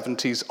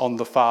 1970s on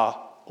the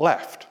far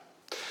left.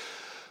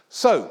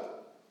 So,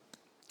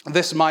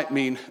 this might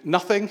mean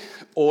nothing,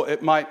 or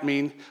it might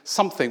mean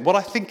something. What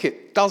I think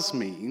it does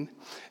mean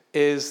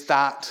is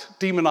that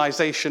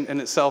demonization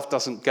in itself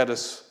doesn't get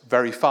us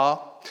very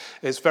far.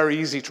 It's very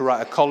easy to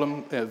write a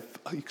column. You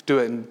could do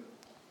it in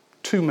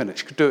 2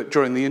 minutes. You could do it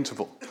during the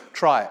interval.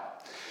 Try it.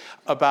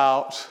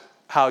 About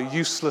how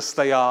useless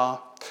they are,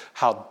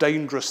 how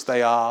dangerous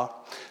they are,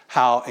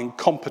 how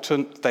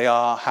incompetent they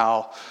are,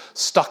 how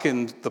stuck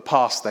in the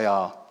past they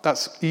are.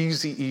 That's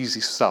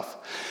easy stuff.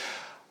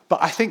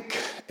 But I think,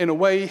 in a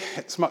way,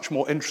 it's much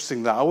more interesting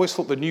than that. I always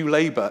thought the New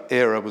Labour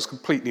era was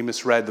completely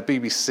misread. The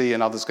BBC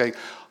and others going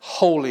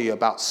wholly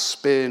about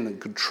spin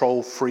and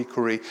control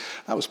freakery.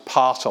 That was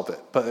part of it.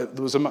 But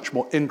there was a much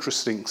more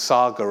interesting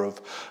saga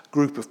of a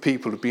group of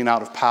people who'd been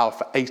out of power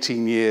for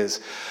 18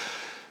 years,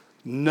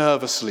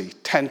 nervously,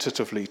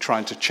 tentatively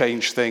trying to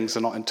change things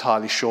and not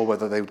entirely sure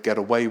whether they would get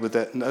away with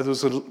it. And there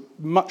was a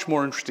much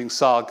more interesting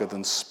saga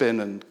than spin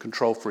and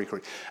control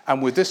freakery.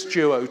 And with this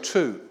duo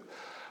too,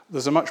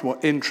 there's a much more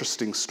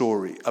interesting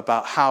story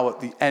about how at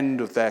the end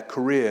of their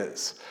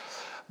careers,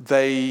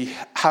 they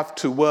have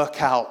to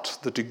work out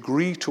the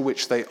degree to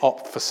which they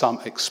opt for some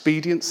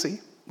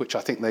expediency, which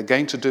I think they're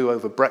going to do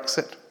over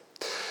Brexit,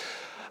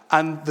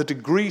 and the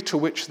degree to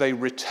which they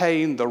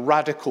retain the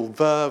radical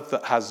verve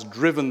that has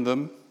driven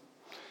them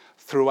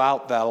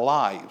throughout their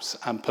lives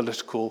and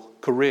political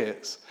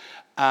careers.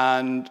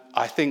 And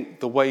I think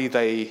the way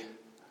they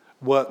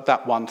work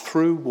that one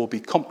through will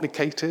be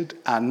complicated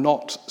and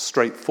not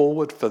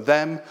straightforward for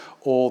them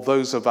or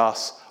those of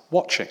us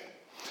watching.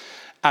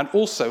 And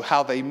also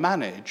how they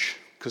manage,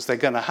 because they're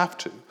going to have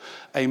to,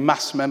 a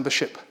mass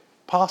membership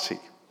party.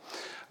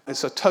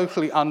 It's a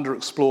totally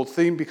underexplored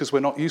theme because we're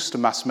not used to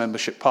mass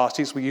membership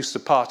parties. We're used to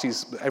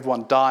parties,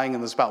 everyone dying,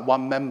 and there's about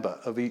one member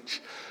of each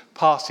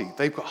party.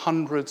 They've got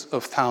hundreds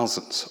of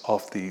thousands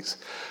of these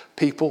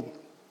people.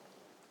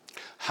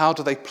 How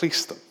do they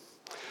police them?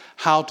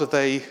 How do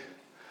they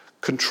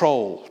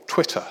control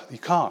Twitter? You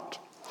can't.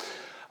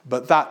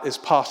 But that is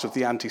part of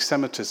the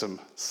anti-Semitism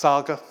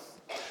saga,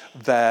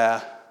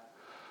 their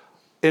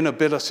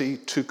inability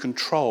to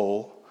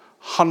control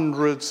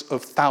hundreds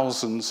of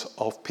thousands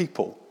of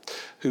people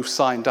who've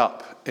signed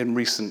up in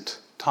recent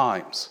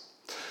times.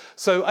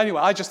 So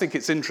anyway, I just think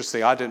it's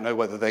interesting. I don't know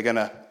whether they're going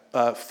to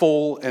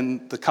fall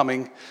in the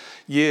coming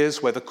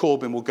years, whether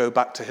Corbyn will go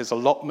back to his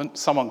allotment.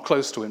 Someone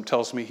close to him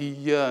tells me he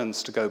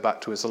yearns to go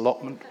back to his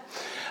allotment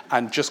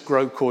and just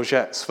grow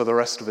courgettes for the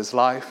rest of his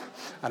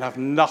life and have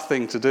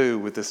nothing to do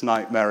with this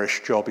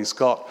nightmarish job he's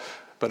got.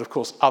 But of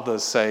course,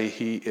 others say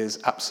he is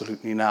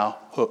absolutely now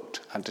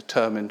hooked and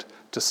determined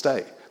to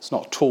stay. It's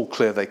not at all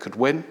clear they could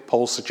win.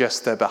 Polls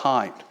suggest they're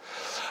behind.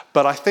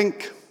 But I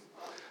think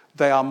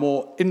they are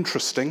more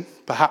interesting,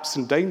 perhaps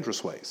in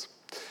dangerous ways,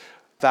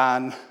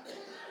 than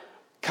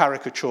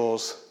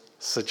caricatures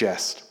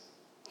suggest.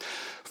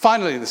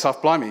 Finally, this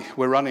blimey,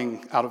 we're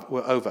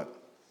over.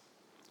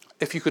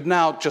 If you could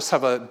now just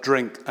have a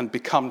drink and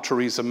become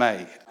Theresa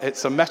May,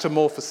 it's a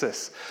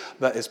metamorphosis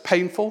that is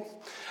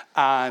painful,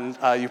 and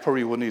you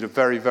probably will need a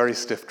very, very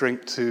stiff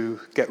drink to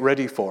get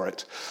ready for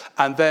it.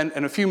 And then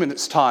in a few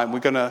minutes' time, we're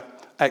going to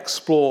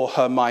explore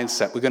her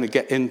mindset. We're going to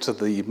get into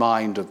the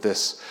mind of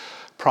this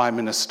Prime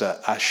Minister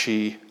as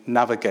she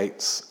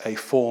navigates a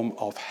form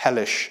of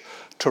hellish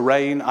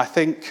terrain, I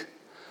think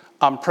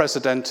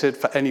unprecedented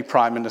for any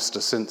Prime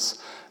Minister since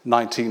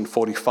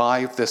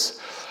 1945.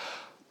 This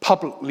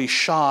publicly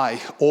shy,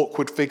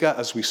 awkward figure,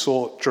 as we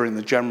saw during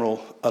the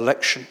general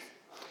election.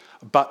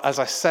 But as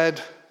I said,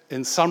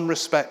 in some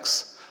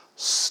respects,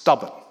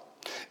 stubborn,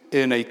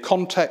 in a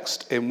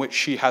context in which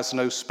she has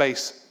no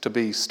space to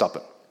be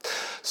stubborn.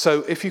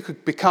 So if you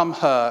could become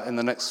her in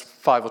the next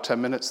 5 or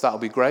 10 minutes, that'll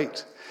be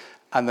great.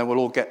 And then we'll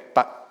all get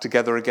back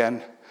together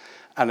again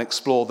and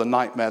explore the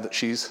nightmare that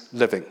she's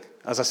living.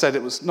 As I said,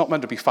 it was not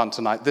meant to be fun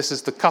tonight. This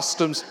is the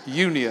Customs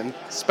Union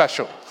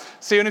special.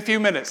 See you in a few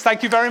minutes.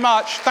 Thank you very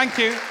much. Thank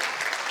you.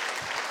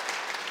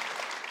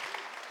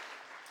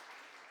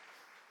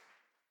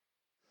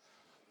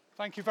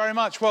 Thank you very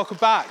much. Welcome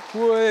back.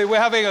 We're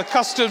having a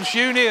Customs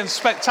Union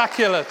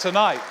spectacular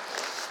tonight.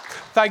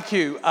 Thank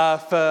you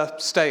for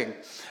staying.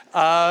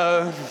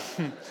 And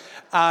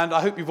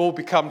I hope you've all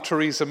become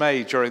Theresa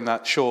May during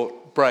that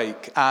short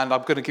break. And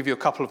I'm going to give you a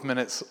couple of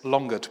minutes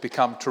longer to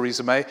become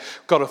Theresa May.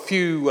 Got a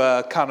few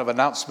kind of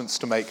announcements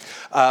to make.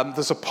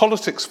 There's a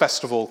politics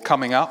festival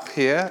coming up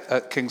here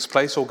at King's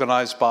Place,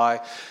 organised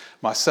by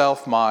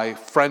myself, my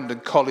friend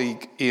and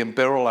colleague Ian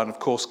Birrell, and of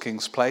course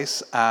King's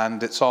Place.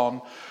 And it's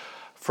on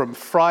from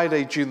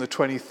Friday, June the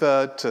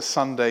 23rd to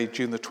Sunday,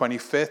 June the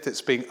 25th.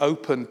 It's being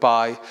opened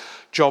by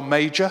John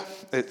Major.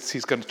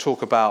 He's going to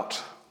talk about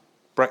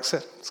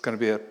Brexit. It's going to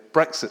be a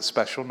Brexit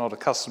special, not a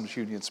Customs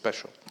Union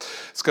special.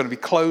 It's going to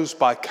be closed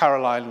by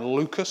Caroline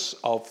Lucas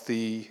of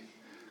the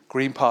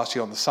Green Party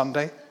on the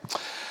Sunday.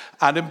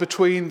 And in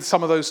between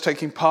some of those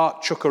taking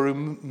part, Chuka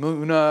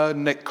Umunna,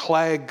 Nick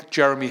Clegg,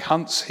 Jeremy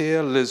Hunt's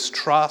here, Liz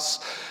Truss,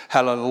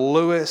 Helen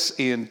Lewis,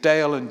 Ian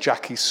Dale and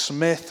Jackie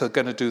Smith are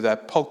going to do their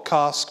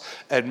podcast.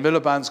 Ed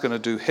Miliband's going to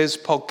do his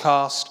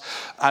podcast.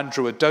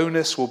 Andrew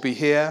Adonis will be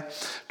here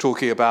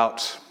talking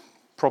about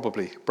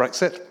probably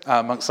Brexit,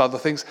 amongst other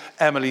things.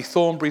 Emily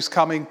Thornberry's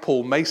coming,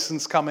 Paul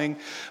Mason's coming.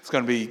 It's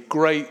going to be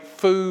great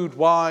food,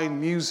 wine,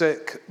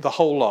 music, the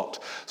whole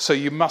lot. So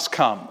you must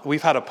come.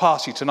 We've had a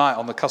party tonight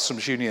on the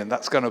Customs Union.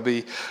 That's going to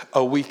be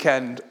a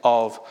weekend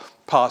of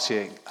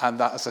partying. And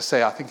that, as I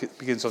say, I think it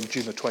begins on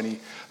June the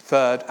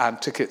 23rd,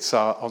 and tickets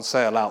are on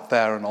sale out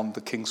there and on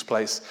the King's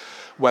Place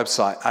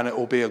website. And it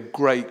will be a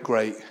great,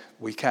 great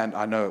weekend.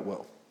 I know it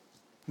will.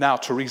 Now,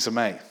 Theresa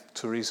May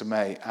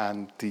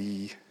and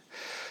the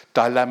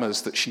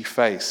dilemmas that she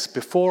faced.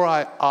 Before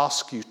I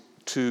ask you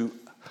to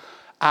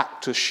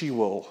act as she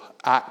will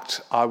act,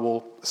 I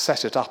will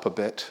set it up a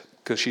bit,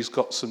 because she's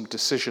got some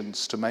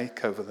decisions to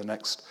make over the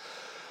next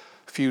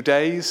few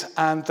days,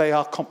 and they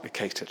are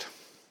complicated.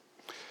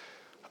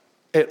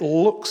 It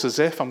looks as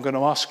if, I'm going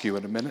to ask you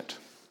in a minute,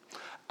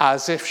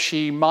 as if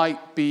she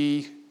might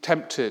be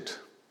tempted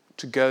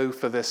to go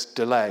for this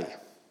delay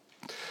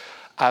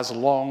as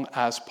long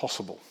as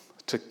possible,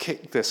 to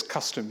kick this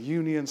Customs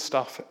Union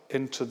stuff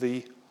into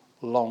the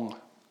long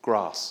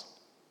grass.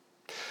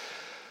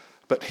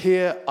 But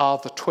here are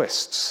the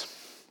twists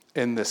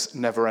in this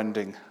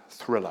never-ending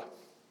thriller.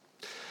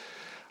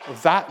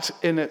 That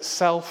in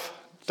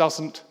itself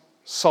doesn't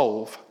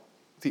solve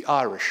the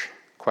Irish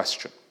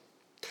question.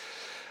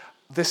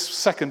 This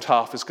second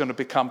half is going to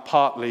become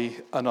partly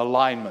an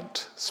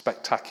alignment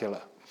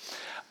spectacular,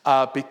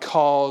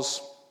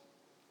 because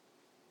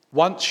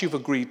once you've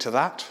agreed to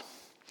that,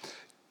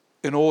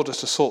 in order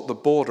to sort the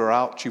border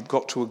out, you've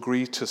got to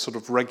agree to sort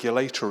of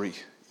regulatory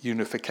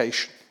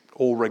unification.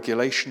 All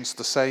regulations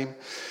the same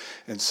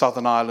in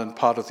Southern Ireland,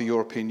 part of the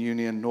European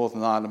Union,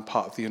 Northern Ireland,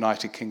 part of the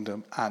United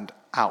Kingdom, and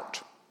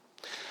out.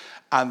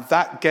 And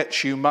that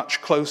gets you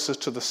much closer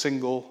to the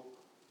single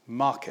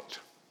market.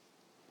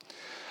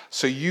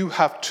 So you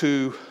have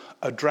to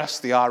address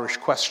the Irish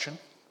question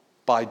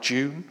by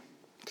June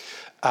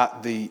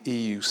at the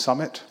EU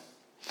summit.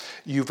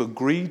 You've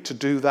agreed to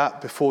do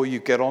that before you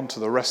get on to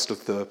the rest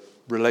of the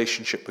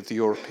relationship with the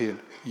European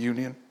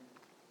Union.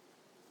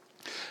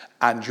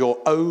 And your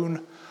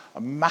own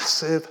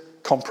massive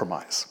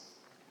compromise,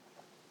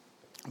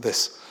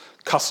 this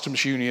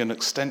Customs Union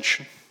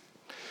extension,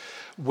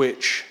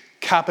 which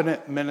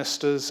cabinet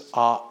ministers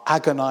are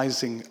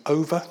agonizing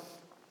over,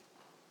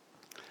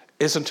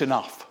 isn't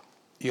enough.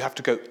 You have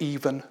to go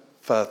even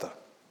further.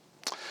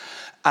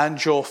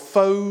 And your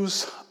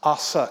foes are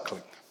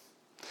circling.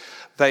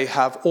 They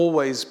have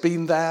always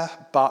been there,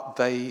 but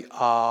they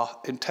are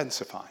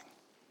intensifying.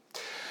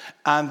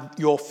 And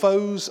your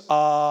foes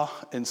are,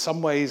 in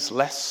some ways,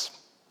 less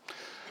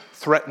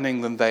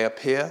threatening than they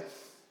appear.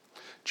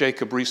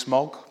 Jacob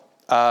Rees-Mogg,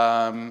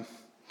 I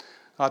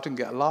didn't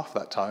get a laugh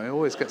that time, he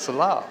always gets a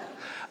laugh,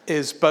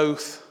 is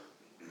both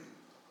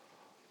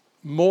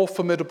more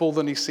formidable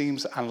than he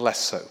seems and less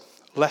so.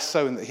 Less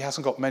so in that he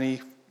hasn't got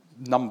many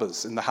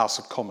numbers in the House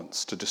of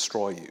Commons to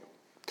destroy you.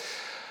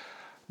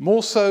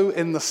 More so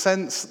in the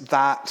sense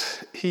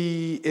that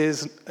he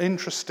is an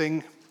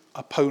interesting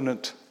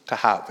opponent to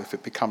have if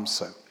it becomes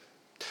so.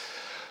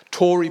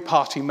 Tory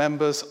party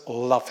members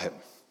love him.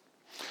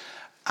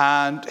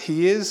 And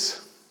he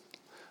is,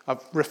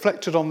 I've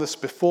reflected on this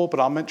before, but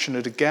I'll mention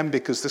it again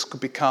because this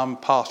could become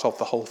part of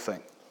the whole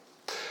thing.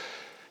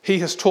 He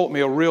has taught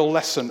me a real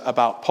lesson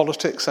about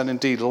politics and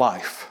indeed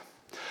life.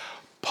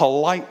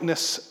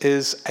 Politeness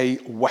is a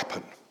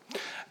weapon.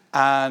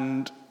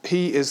 And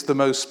he is the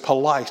most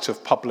polite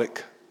of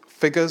public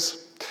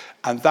figures,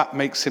 and that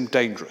makes him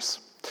dangerous.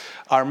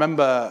 I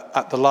remember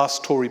at the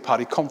last Tory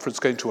party conference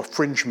going to a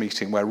fringe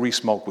meeting where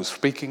Rees-Mogg was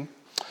speaking,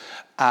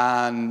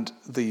 and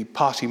the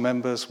party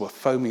members were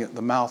foaming at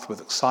the mouth with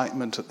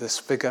excitement at this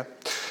figure.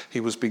 He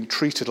was being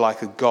treated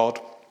like a god.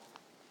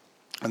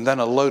 And then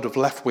a load of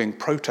left-wing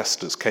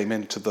protesters came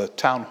into the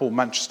town hall,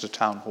 Manchester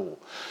Town Hall,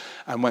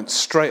 and went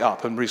straight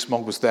up, and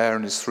Rees-Mogg was there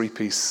in his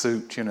three-piece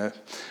suit, you know.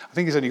 I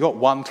think he's only got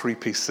one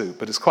three-piece suit,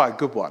 but it's quite a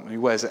good one. He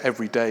wears it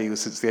every day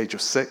since the age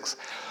of 6.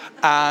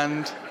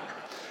 And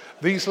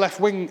These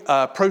left-wing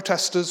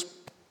protesters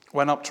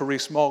went up to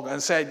Rees-Mogg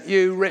and said,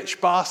 "You rich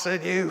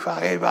bastard, you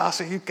fucking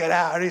bastard, you get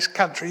out of this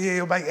country,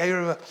 you'll make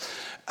it."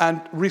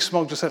 And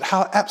Rees-Mogg just said,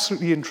 "How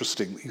absolutely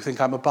interesting that you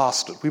think I'm a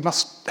bastard. We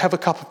must have a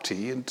cup of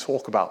tea and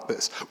talk about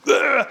this."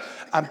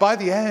 And by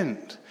the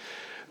end,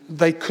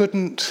 they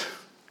couldn't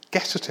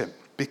get at him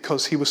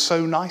because he was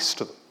so nice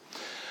to them.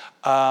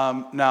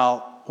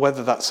 Now,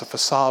 whether that's a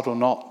facade or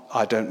not,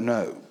 I don't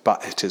know,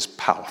 but it is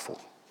powerful.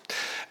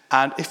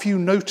 And if you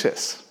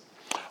notice,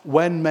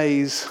 when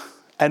May's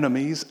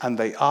enemies, and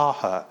they are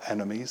her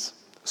enemies,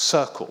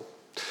 circle,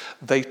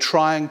 they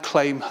try and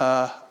claim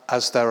her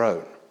as their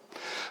own.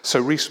 So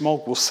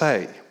Rees-Mogg will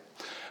say,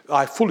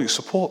 "I fully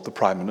support the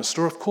Prime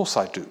Minister, of course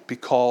I do,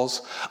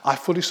 because I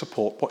fully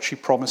support what she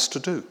promised to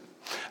do.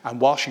 And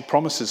while she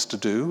promises to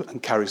do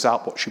and carries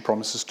out what she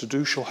promises to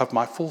do, she'll have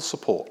my full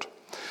support,"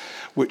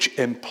 which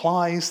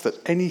implies that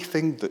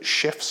anything that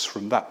shifts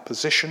from that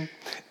position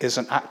is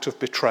an act of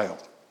betrayal.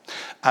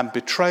 And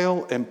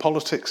betrayal in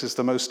politics is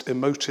the most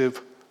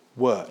emotive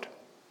word.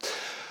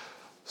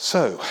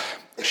 So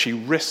she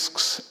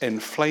risks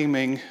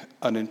inflaming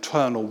an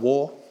internal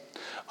war.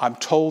 I'm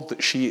told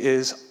that she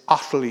is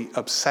utterly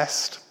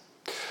obsessed,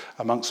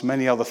 amongst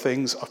many other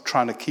things, of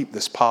trying to keep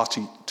this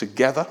party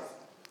together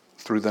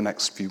through the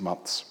next few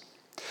months.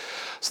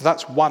 So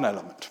that's one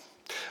element.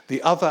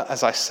 The other,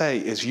 as I say,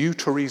 is you,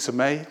 Theresa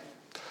May,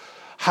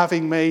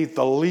 having made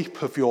the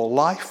leap of your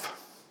life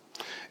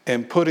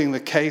in putting the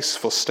case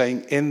for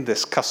staying in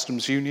this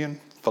customs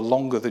union for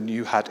longer than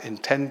you had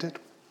intended,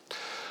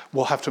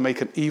 will have to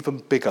make an even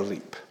bigger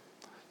leap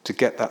to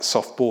get that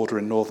soft border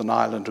in Northern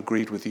Ireland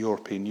agreed with the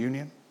European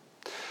Union.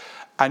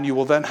 And you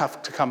will then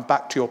have to come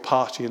back to your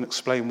party and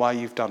explain why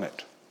you've done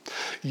it.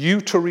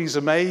 You,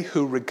 Theresa May,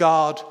 who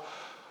regard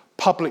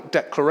public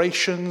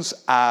declarations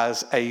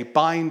as a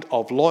bind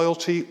of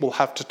loyalty, will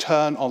have to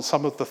turn on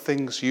some of the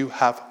things you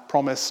have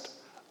promised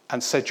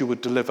and said you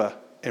would deliver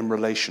in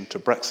relation to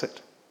Brexit.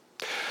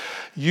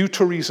 You,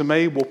 Theresa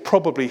May, will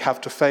probably have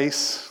to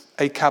face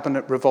a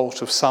cabinet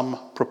revolt of some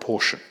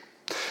proportion.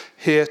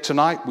 Here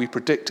tonight, we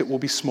predict it will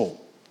be small.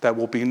 There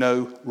will be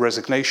no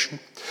resignation,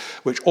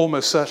 which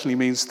almost certainly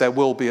means there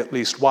will be at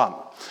least one.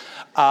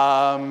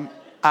 And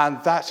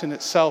that in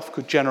itself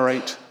could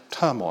generate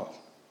turmoil.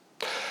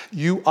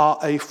 You are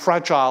a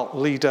fragile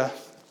leader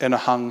in a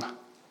hung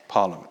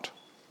parliament.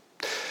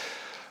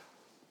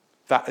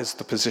 That is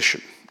the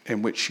position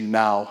in which you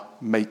now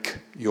make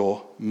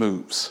your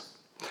moves.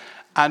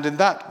 And in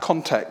that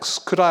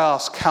context, could I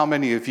ask how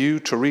many of you,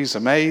 Theresa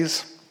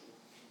Mays,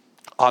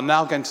 are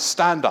now going to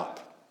stand up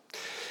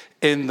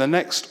in the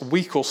next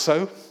week or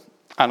so,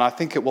 and I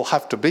think it will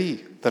have to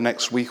be the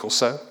next week or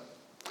so,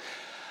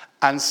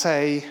 and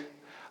say,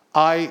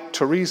 "I,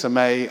 Theresa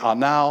May, are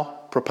now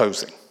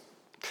proposing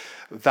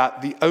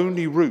that the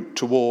only route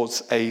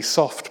towards a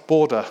soft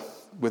border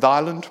with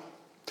Ireland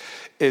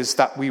is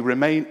that we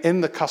remain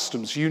in the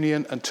customs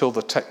union until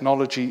the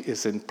technology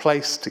is in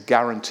place to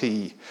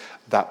guarantee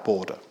that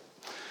border."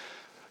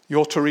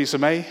 You're Theresa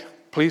May,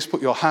 please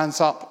put your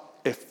hands up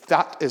if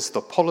that is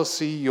the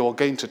policy you're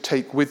going to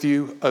take with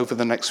you over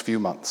the next few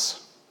months.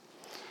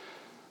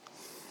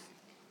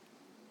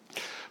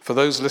 For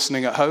those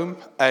listening at home,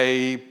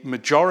 a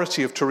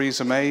majority of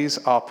Theresa Mays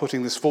are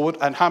putting this forward.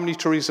 And how many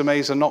Theresa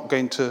Mays are not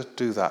going to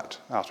do that,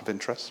 out of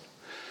interest?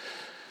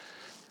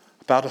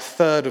 About a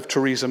third of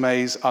Theresa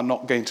Mays are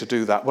not going to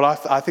do that. Well,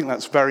 I think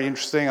that's very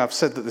interesting. I've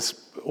said that this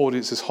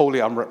audience is wholly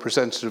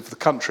unrepresentative of the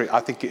country.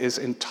 I think it is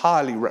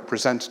entirely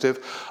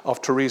representative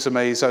of Theresa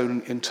May's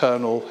own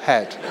internal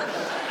head.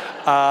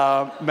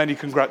 Many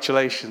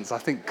congratulations. I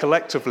think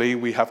collectively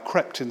we have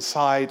crept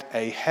inside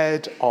a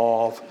head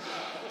of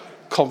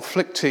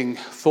conflicting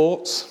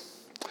thoughts.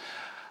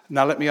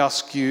 Now let me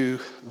ask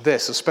you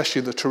this,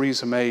 especially the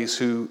Theresa Mays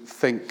who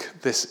think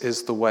this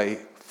is the way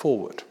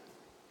forward.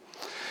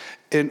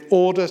 In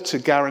order to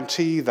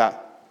guarantee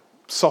that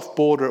soft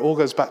border, it all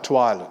goes back to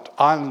Ireland.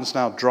 Ireland's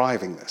now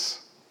driving this.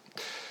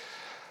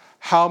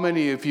 How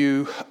many of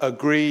you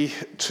agree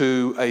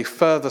to a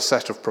further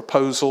set of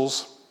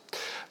proposals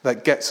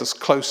that gets us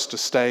close to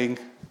staying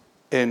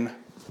in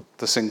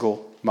the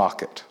single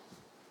market?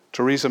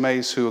 Theresa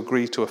Mays who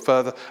agree to a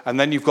further, and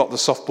then you've got the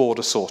soft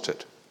border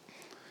sorted.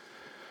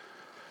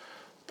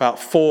 About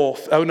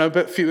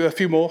a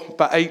few more,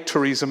 about 8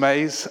 Theresa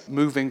Mays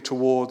moving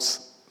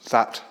towards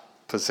that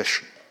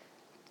position.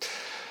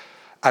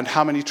 And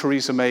how many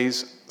Theresa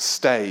Mays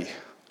stay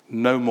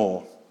no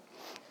more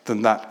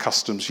than that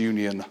customs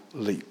union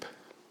leap?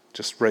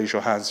 Just raise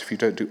your hands if you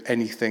don't do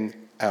anything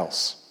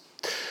else.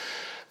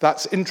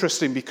 That's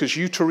interesting because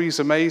you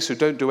Theresa Mays who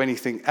don't do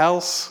anything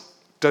else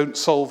don't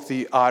solve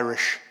the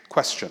Irish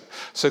question.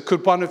 So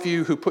could one of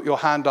you who put your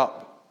hand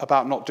up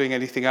about not doing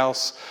anything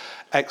else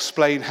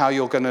explain how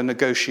you're going to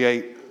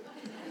negotiate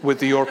with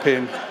the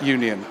European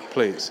Union,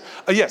 please?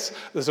 Yes,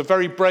 there's a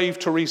very brave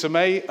Theresa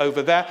May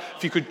over there.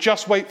 If you could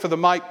just wait for the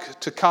mic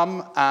to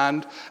come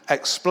and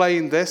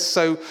explain this.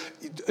 So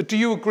do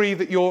you agree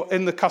that you're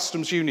in the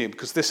customs union?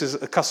 Because this is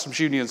a customs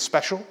union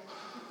special.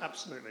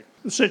 Absolutely.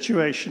 The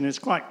situation is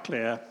quite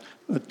clear.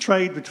 The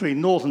trade between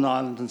Northern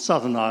Ireland and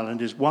Southern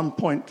Ireland is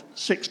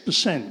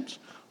 1.6%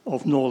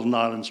 of Northern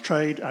Ireland's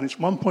trade, and it's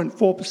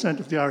 1.4%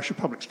 of the Irish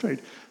Republic's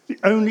trade. The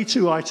only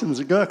two items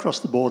that go across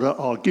the border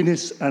are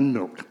Guinness and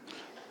milk.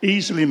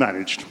 Easily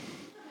managed.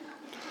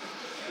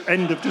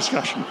 End of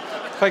discussion.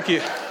 Thank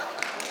you.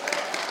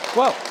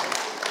 Well,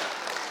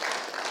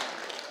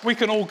 we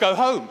can all go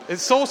home.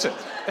 It's sorted.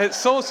 It's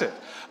sorted.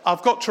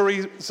 I've got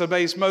Theresa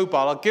May's mobile.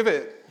 I'll give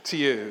it to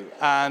you,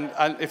 and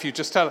if you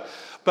just tell her.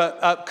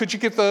 But could you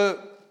give the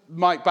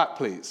mic back,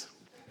 please?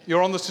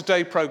 You're on the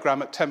Today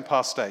programme at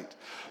 8:10.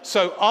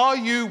 So are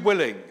you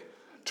willing,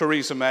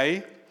 Theresa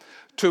May,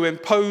 to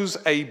impose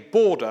a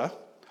border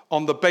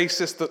on the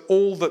basis that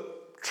all that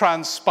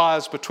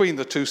transpires between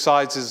the two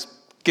sides is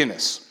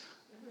Guinness?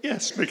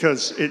 Yes,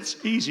 because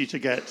it's easy to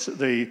get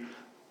the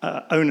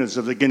owners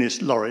of the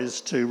Guinness lorries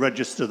to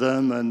register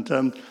them, and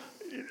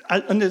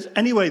there's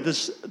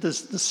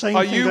the same.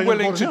 Are thing you going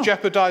willing on to now.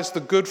 jeopardise the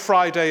Good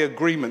Friday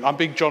Agreement? I'm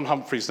being John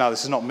Humphreys now.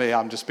 This is not me.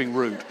 I'm just being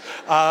rude.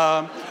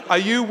 Are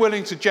you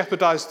willing to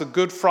jeopardise the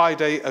Good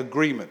Friday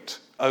Agreement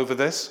over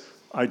this?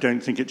 I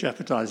don't think it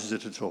jeopardises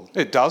it at all.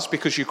 It does,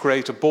 because you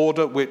create a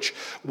border which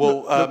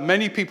will,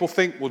 many people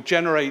think, will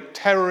generate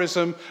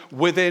terrorism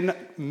within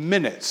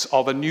minutes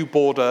of a new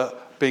border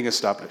being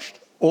established.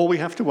 All we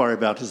have to worry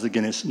about is the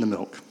Guinness and the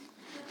milk.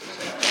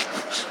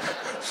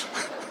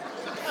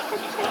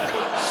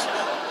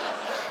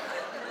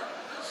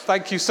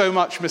 Thank you so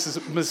much,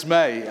 Ms.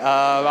 May.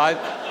 I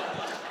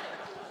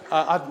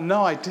had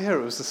no idea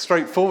it was as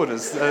straightforward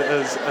as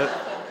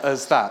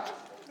that.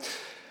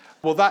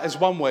 Well, that is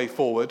one way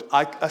forward.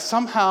 I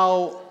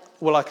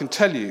can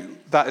tell you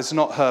that is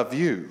not her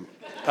view,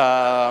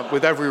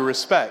 with every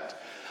respect.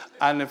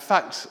 And in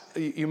fact,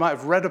 you might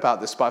have read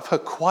about this, but I've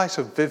heard quite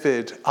a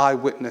vivid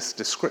eyewitness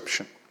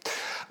description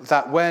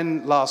that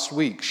when last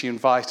week she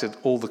invited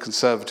all the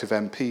Conservative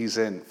MPs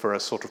in for a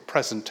sort of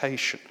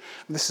presentation,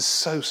 and this is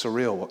so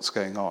surreal what's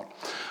going on,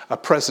 a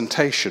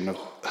presentation of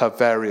her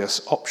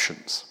various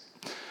options.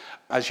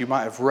 As you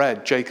might have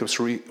read, Jacob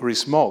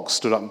Rees-Mogg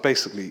stood up and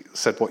basically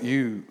said what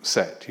you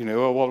said.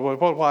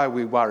 Why are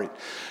we worried?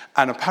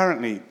 And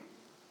apparently,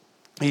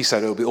 he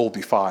said it'll all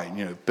be fine.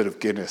 A bit of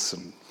Guinness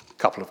and a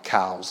couple of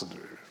cows, and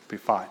it'll be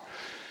fine.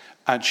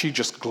 And she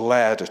just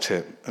glared at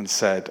him and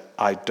said,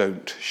 "I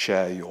don't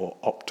share your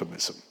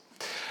optimism."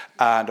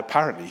 And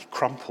apparently, he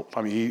crumpled.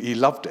 I mean, he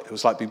loved it. It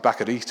was like being back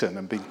at Eton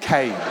and being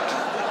caned.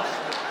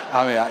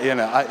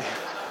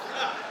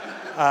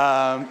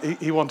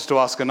 He wanted to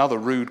ask another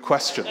rude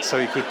question so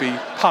he could be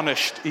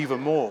punished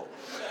even more.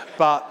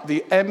 But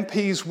the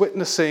MPs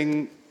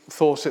witnessing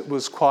thought it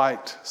was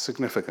quite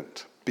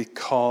significant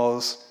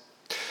because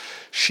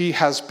she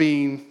has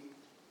been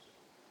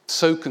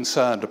so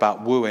concerned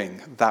about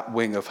wooing that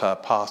wing of her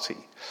party.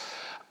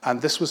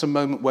 And this was a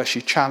moment where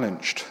she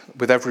challenged,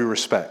 with every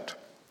respect,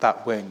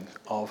 that wing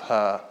of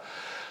her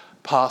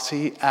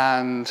party.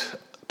 And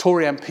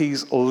Tory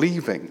MPs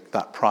leaving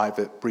that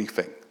private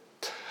briefing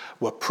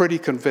were pretty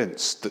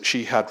convinced that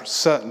she had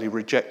certainly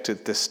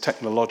rejected this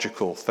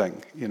technological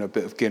thing, a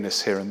bit of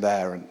Guinness here and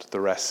there and the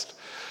rest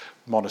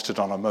monitored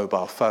on a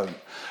mobile phone,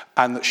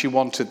 and that she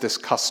wanted this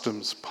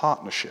customs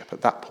partnership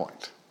at that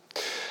point.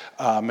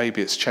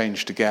 Maybe it's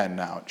changed again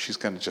now. She's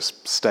going to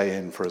just stay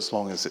in for as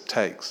long as it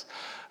takes.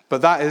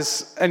 But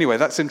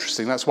that's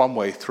interesting. That's one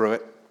way through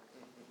it.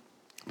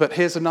 But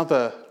here's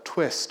another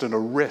twist and a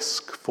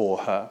risk for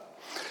her,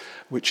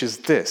 which is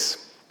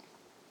this.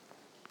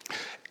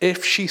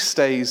 If she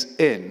stays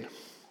in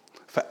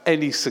for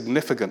any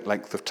significant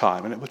length of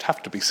time, and it would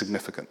have to be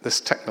significant, this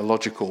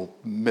technological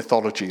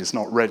mythology is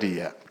not ready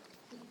yet,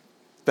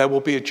 there will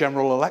be a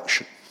general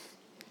election.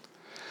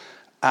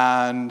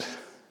 And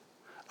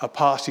a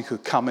party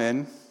could come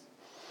in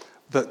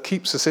that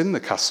keeps us in the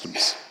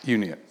customs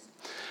union.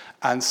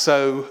 And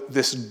so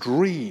this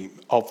dream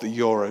of the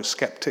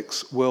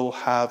Eurosceptics will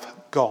have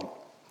gone.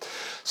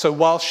 So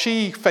while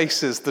she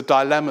faces the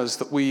dilemmas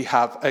that we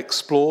have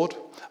explored,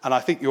 and I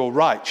think you're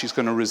right, she's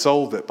going to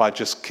resolve it by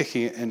just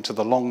kicking it into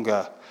the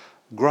longer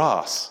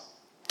grass,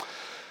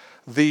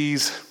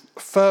 these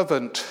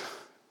fervent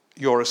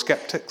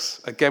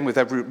Eurosceptics, again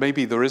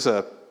maybe there is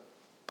a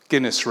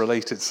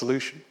Guinness-related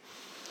solution,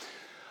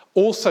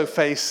 also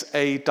face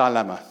a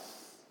dilemma.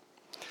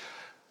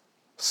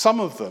 Some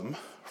of them,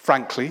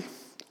 frankly,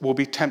 will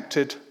be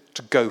tempted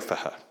to go for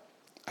her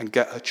and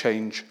get a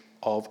change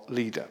of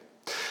leader.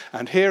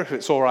 And here, if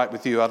it's all right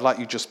with you, I'd like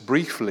you just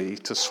briefly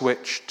to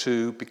switch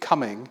to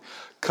becoming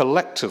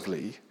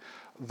collectively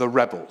the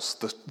rebels,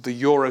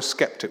 the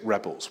Eurosceptic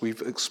rebels.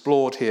 We've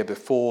explored here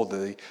before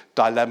the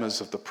dilemmas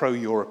of the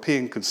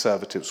pro-European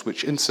Conservatives,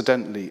 which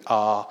incidentally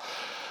are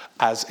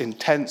as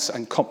intense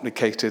and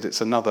complicated.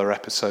 It's another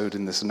episode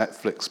in this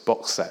Netflix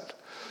box set.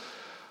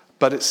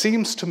 But it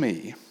seems to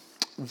me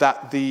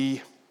that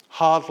the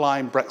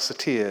hardline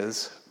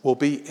Brexiteers will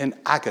be in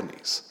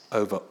agonies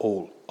over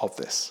all of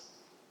this.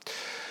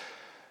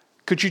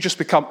 Could you just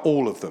become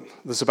all of them?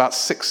 There's about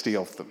 60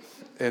 of them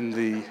in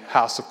the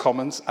House of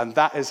Commons, and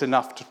that is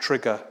enough to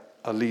trigger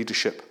a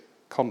leadership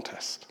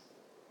contest.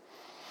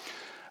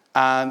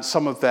 And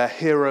some of their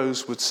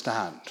heroes would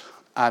stand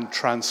and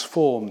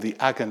transform the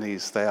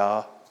agonies they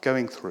are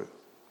going through,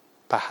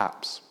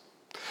 perhaps.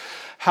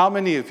 How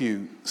many of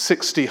you,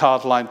 60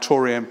 hardline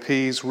Tory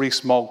MPs,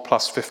 Rees-Mogg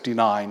plus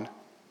 59,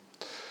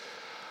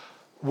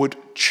 would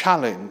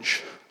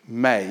challenge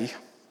May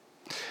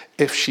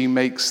if she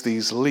makes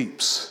these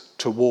leaps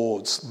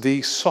towards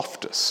the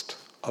softest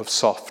of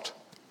soft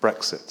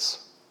Brexits?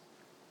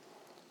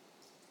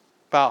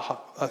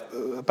 About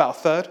a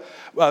third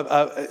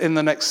in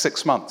the next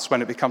 6 months,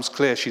 when it becomes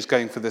clear she's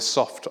going for this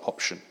soft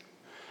option.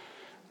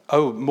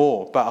 Oh,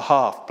 more, about a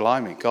half.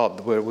 Blimey, God,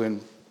 we're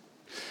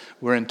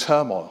in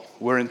turmoil.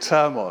 We're in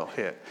turmoil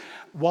here.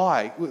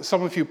 Why?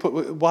 Some of you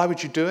why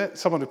would you do it?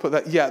 Someone would put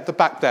that, yeah, at the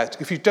back there.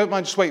 If you don't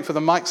mind just waiting for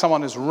the mic,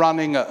 someone is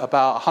running at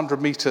about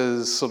 100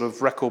 meters, sort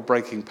of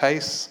record-breaking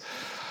pace.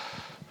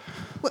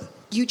 Well,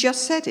 you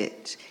just said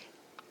it.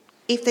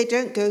 If they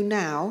don't go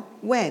now,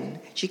 when?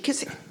 She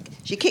kicks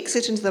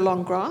it into the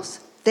long grass,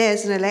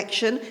 there's an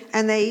election,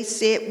 and they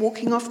see it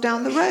walking off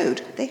down the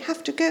road. They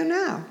have to go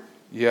now.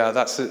 Yeah,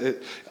 that's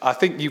it. I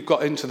think you've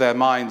got into their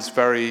minds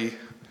very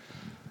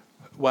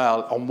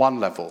well on one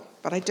level.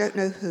 But I don't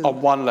know who.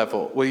 On one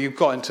level. Well, you've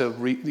got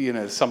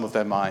into some of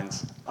their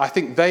minds. I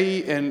think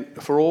they,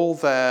 for all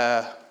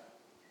their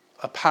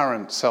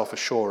apparent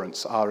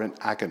self-assurance, are in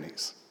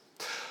agonies.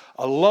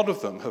 A lot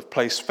of them have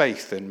placed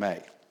faith in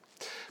May.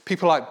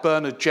 People like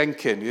Bernard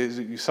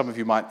Jenkins, some of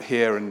you might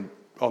hear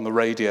on the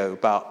radio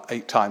about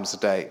 8 times a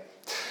day,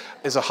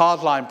 is a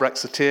hardline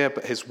Brexiteer,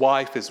 but his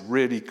wife is a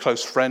really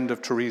close friend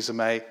of Theresa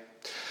May,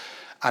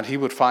 and he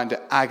would find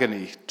it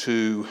agony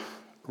to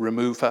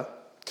remove her.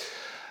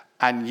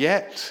 And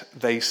yet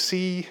they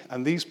see,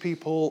 and these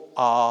people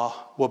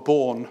were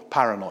born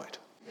paranoid.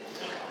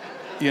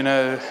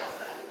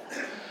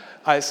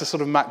 It's a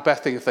sort of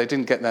Macbeth thing. If they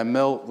didn't get their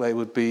milk, they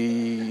would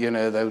be,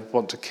 they would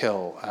want to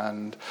kill.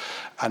 And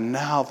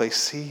now they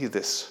see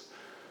this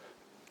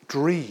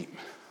dream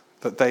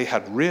that they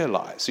had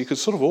realized. You could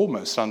sort of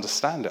almost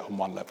understand it on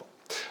one level.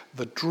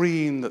 The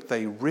dream that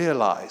they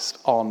realized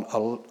on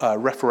a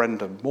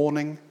referendum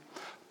morning,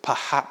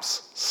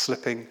 perhaps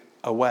slipping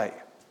away.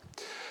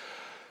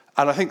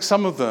 And I think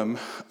some of them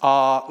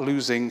are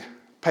losing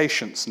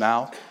patience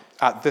now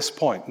at this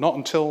point, not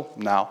until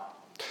now.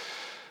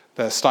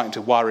 They're starting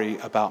to worry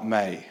about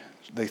May.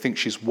 They think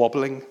she's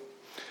wobbling.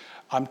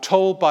 I'm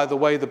told, by the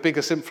way, the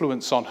biggest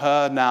influence on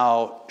her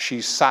now,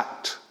 she's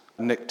sacked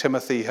Nick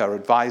Timothy, her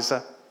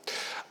advisor.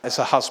 It's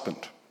her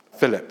husband,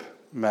 Philip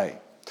May,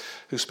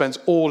 who spends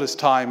all his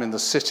time in the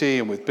city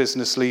and with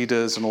business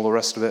leaders and all the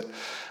rest of it.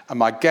 And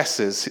my guess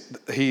is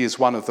he is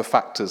one of the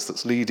factors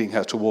that's leading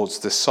her towards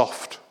this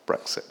soft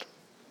Brexit.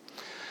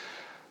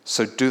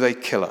 So do they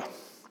kill her?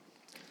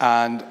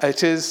 And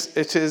it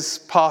is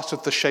part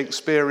of the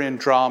Shakespearean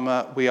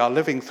drama we are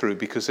living through,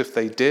 because if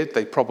they did,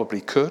 they probably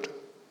could.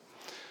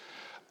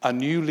 A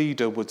new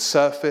leader would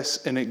surface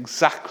in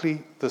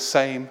exactly the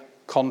same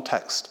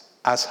context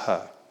as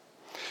her.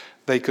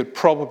 They could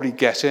probably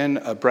get in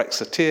a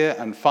Brexiteer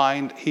and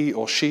find he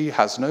or she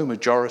has no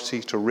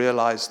majority to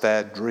realise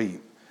their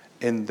dream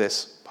in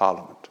this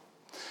parliament.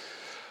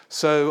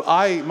 So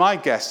my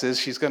guess is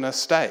she's going to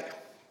stay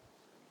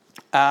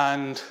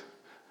and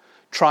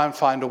try and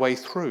find a way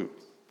through.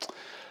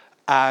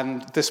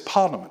 And this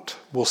parliament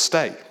will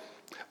stay.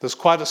 There's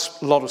quite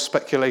a lot of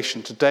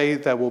speculation today.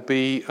 There will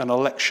be an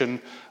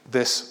election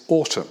this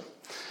autumn.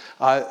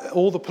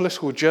 All the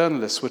political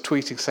journalists were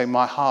tweeting saying,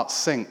 my heart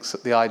sinks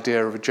at the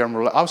idea of a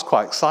general election. I was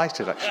quite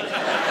excited, actually.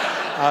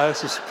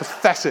 This is a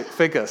pathetic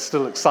figure,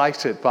 still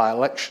excited by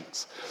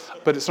elections.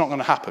 But it's not going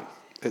to happen.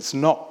 It's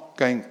not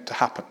going to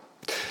happen.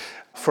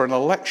 For an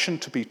election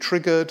to be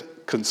triggered,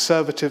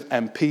 Conservative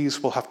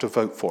MPs will have to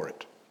vote for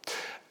it.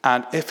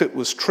 And if it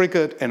was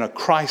triggered in a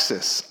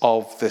crisis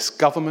of this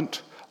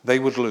government, they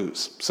would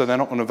lose. So they're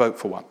not going to vote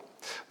for one.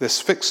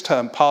 This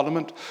fixed-term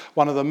parliament,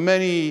 one of the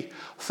many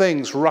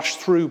things rushed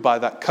through by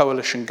that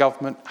coalition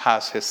government,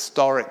 has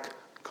historic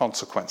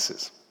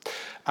consequences.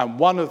 And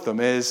one of them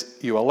is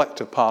you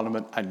elect a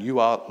parliament and you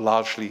are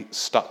largely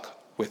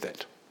stuck with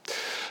it.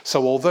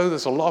 So although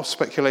there's a lot of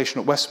speculation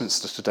at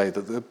Westminster today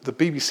that the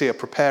BBC are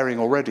preparing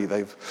already,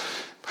 they've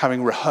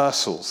having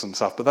rehearsals and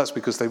stuff, but that's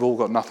because they've all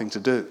got nothing to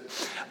do.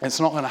 It's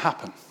not going to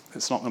happen.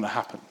 It's not going to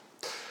happen.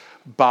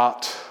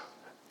 But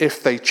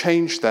if they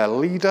change their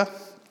leader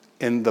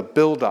in the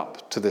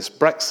build-up to this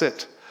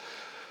Brexit,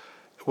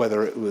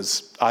 whether it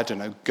was,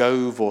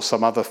 Gove or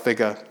some other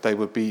figure, they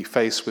would be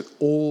faced with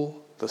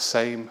all the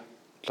same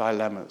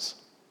dilemmas.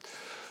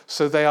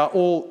 So they are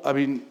all,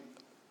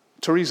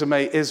 Theresa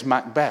May is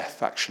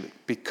Macbeth, actually,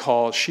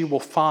 because she will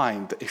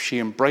find that if she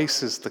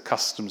embraces the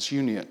customs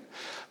union,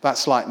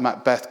 that's like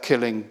Macbeth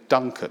killing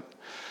Duncan.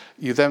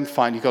 You then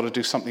find you've got to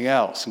do something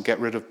else and get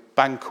rid of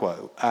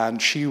Banquo, and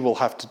she will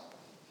have to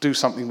do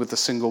something with the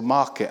single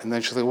market. And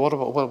then she'll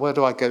think, where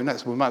do I go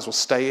next? We might as well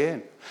stay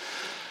in.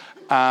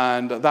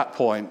 And at that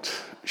point,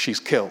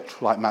 she's killed,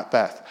 like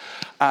Macbeth.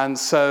 And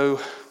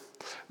so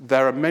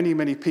there are many,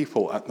 many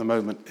people at the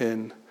moment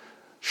in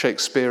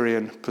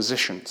Shakespearean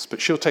positions. But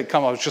she'll I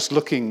was just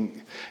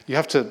looking, you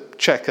have to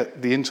check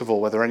at the interval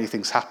whether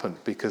anything's happened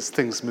because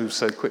things move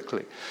so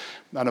quickly.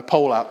 And a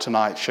poll out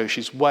tonight shows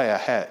she's way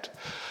ahead.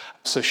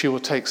 So she will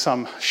take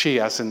she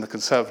as in the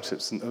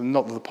Conservatives, and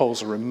not that the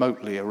polls are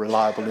remotely a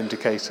reliable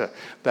indicator,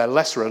 they're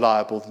less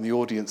reliable than the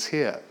audience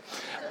here,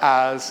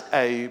 as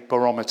a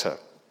barometer.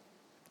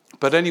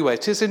 But anyway,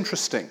 it is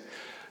interesting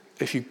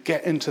if you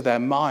get into their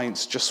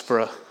minds just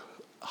for a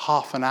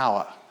half an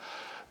hour,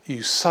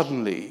 you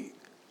suddenly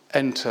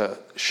enter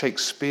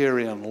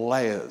Shakespearean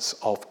layers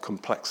of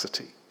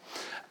complexity.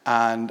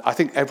 And I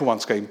think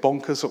everyone's going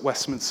bonkers at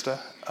Westminster,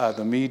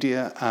 the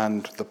media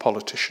and the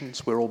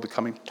politicians. We're all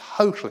becoming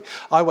totally...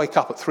 I wake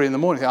up at 3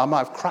 a.m, I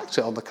might have cracked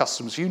it on the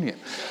Customs Union.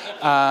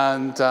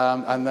 And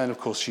then, of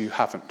course, you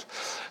haven't.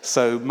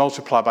 So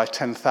multiply by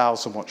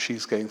 10,000 what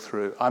she's going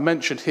through. I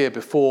mentioned here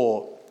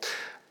before,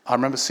 I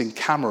remember seeing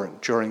Cameron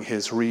during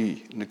his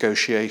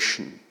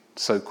renegotiation,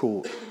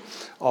 so-called,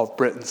 of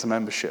Britain's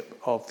membership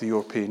of the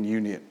European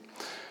Union.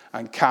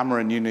 And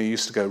Cameron,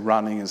 used to go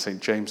running in St.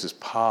 James's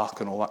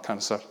Park and all that kind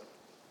of stuff.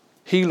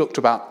 He looked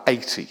about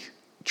 80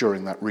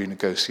 during that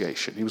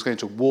renegotiation. He was going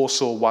to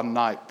Warsaw one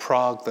night,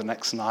 Prague the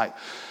next night,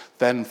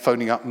 then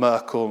phoning up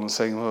Merkel and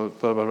saying, oh,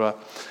 blah, blah, blah.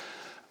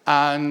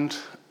 And,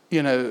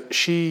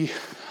 she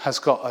has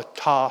got a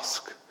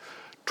task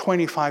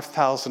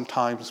 25,000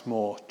 times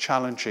more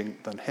challenging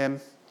than him.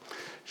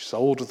 She's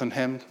older than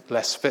him,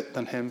 less fit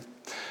than him.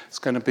 It's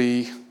going to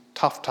be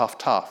tough, tough,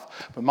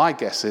 tough. But my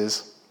guess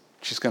is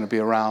she's going to be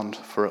around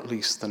for at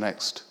least the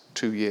next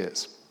 2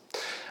 years.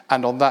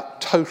 And on that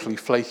totally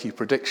flaky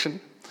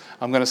prediction,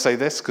 I'm going to say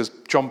this because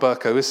John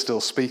Bercow is still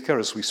Speaker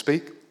as we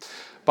speak.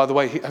 By the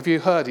way, have you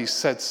heard he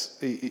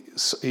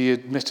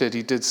admitted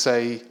he did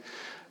say,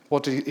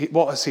 what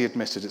has he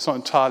admitted? It's not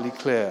entirely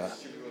clear.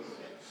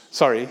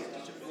 Sorry?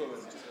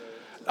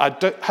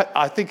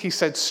 I think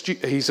he's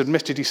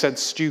admitted he said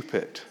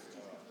stupid,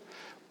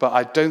 but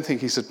I don't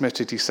think he's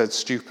admitted he said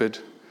stupid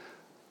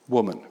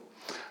woman.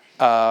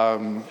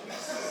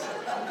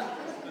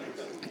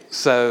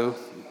 So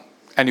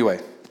anyway,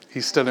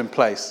 he's still in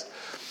place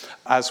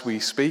as we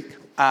speak.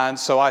 And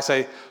so I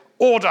say,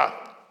 order,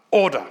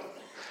 order.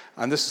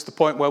 And this is the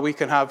point where we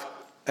can have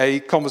a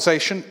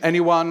conversation.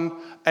 Anyone,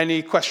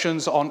 any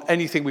questions on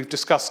anything we've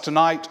discussed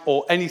tonight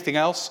or anything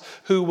else?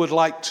 Who would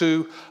like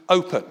to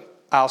open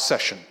our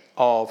session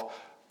of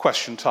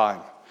question time,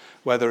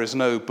 where there is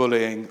no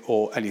bullying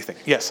or anything?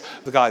 Yes,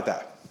 the guy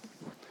there.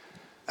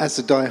 As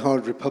a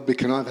die-hard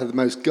Republican, I've had the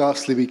most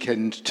ghastly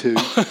weekend too.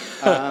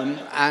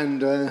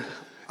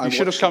 You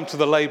should have come to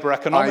the Labour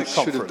Economic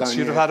Conference.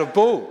 You'd have had a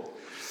ball.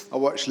 I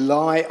watched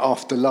lie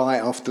after lie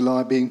after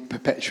lie being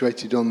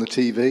perpetuated on the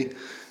TV,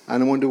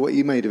 and I wonder what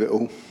you made of it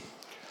all.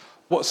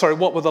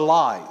 What were the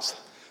lies?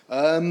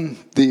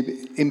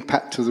 The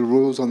impact of the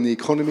royals on the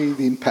economy,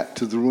 the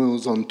impact of the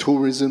royals on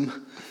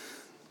tourism,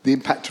 the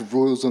impact of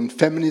royals on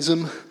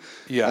feminism.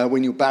 Yeah.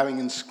 When you're bowing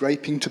and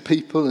scraping to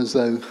people as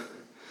though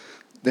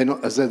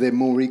they're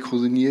more equal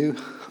than you.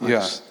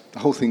 The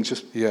whole thing's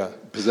just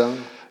bizarre.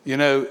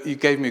 You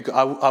gave me...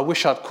 I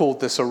wish I'd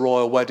called this a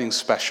royal wedding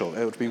special.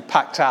 It would have been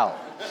packed out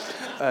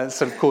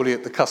instead of calling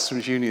it the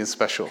Customs Union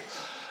special.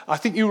 I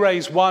think you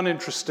raised one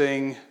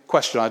interesting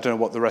question. I don't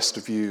know what the rest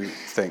of you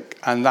think.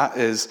 And that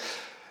is,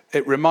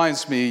 it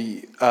reminds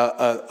me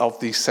of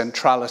the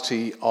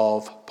centrality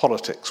of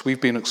politics.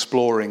 We've been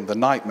exploring the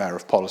nightmare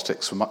of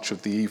politics for much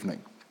of the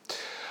evening.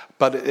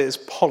 But it is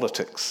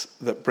politics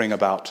that bring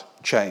about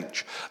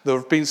change. There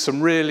have been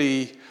some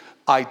really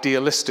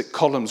idealistic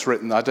columns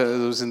written. I don't know,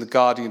 there was in The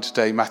Guardian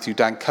today, Matthew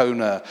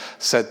Dancona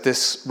said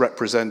this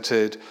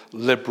represented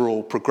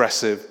liberal,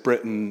 progressive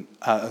Britain,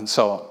 and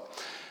so on.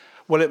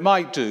 Well, it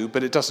might do,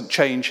 but it doesn't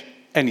change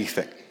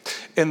anything.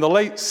 In the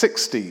late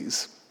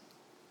 60s,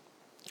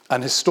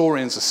 and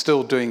historians are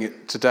still doing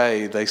it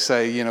today, they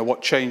say,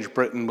 what changed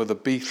Britain were the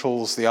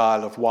Beatles, the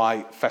Isle of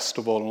Wight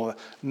Festival, and all that.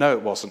 No,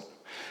 it wasn't.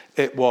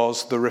 It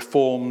was the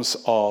reforms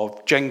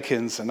of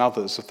Jenkins and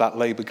others of that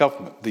Labour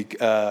government.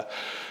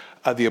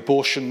 The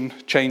abortion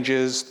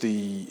changes,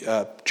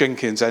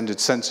 Jenkins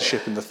ended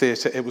censorship in the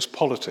theatre. It was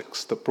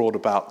politics that brought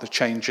about the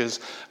changes,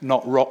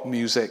 not rock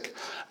music.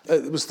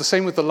 It was the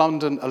same with the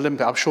London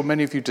Olympics. I'm sure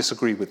many of you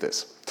disagree with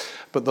this.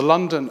 But the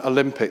London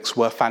Olympics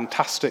were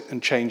fantastic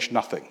and changed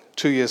nothing.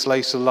 2 years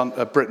later,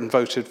 Britain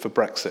voted for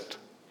Brexit.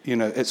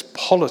 It's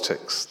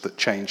politics that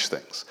change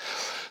things.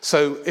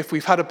 So if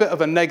we've had a bit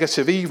of a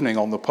negative evening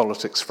on the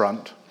politics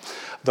front,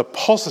 the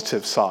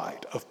positive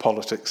side of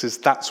politics is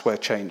that's where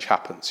change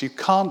happens. You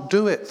can't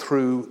do it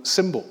through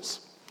symbols.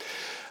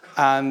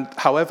 And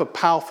however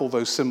powerful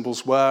those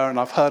symbols were, and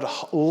I've heard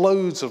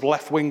loads of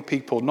left-wing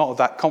people, not at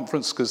that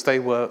conference because they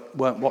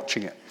weren't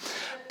watching it,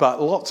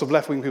 but lots of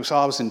left-wing people say,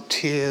 I was in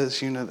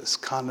tears, this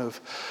kind of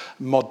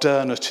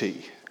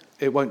modernity.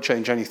 It won't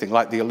change anything,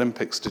 like the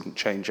Olympics didn't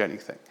change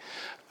anything.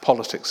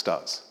 Politics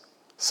does.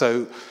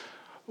 So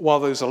while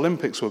those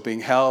Olympics were being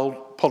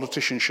held,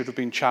 politicians should have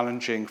been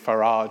challenging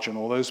Farage and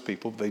all those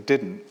people, but they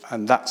didn't,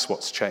 and that's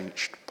what's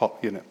changed.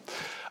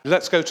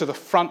 Let's go to the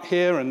front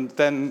here, and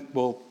then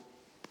we'll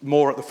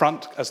more at the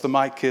front as the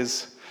mic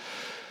is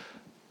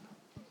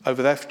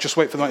over there. Just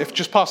wait for the mic.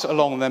 Just pass it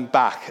along and then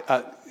back.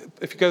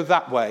 If you go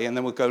that way, and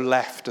then we'll go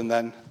left and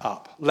then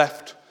up.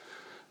 Left,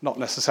 not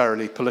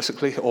necessarily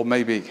politically, or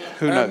maybe,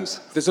 who knows?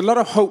 There's a lot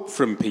of hope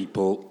from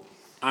people.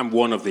 I'm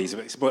one of these.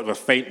 It's a bit of a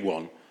faint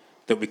one,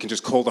 that we can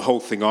just call the whole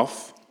thing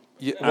off.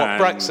 Yeah, what,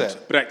 Brexit?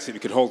 Brexit, we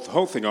could hold the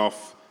whole thing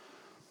off,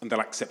 and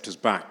they'll accept us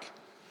back.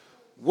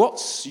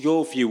 What's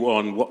your view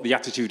on what the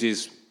attitude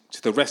is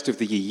to the rest of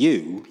the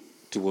EU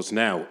towards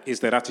now? Is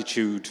their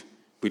attitude,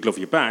 we'd love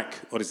you back,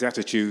 or is the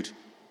attitude,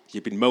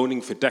 you've been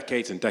moaning for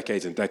decades and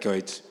decades and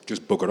decades,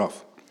 just bugger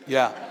off?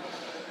 Yeah,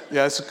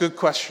 it's a good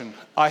question.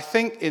 I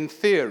think, in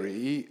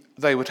theory,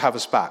 they would have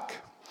us back.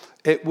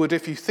 It would,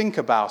 if you think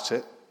about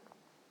it,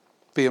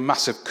 be a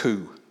massive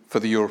coup for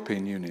the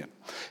European Union.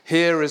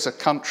 Here is a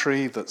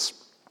country that's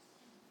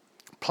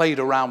played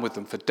around with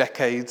them for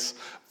decades,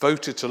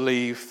 voted to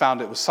leave,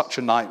 found it was such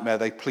a nightmare,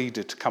 they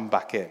pleaded to come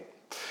back in.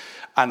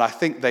 And I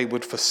think they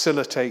would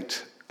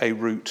facilitate a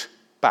route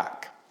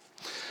back.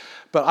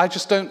 But I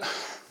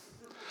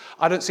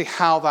don't see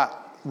how that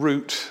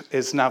route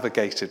is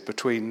navigated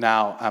between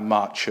now and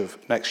March of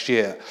next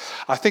year.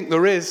 I think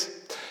there is,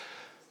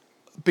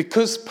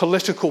 because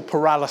political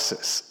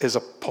paralysis is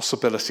a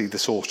possibility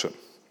this autumn,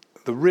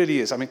 there really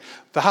is. I mean,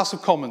 the House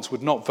of Commons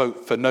would not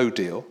vote for no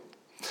deal.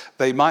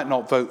 They might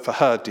not vote for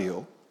her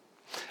deal.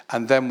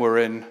 And then we're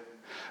in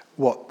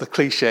what the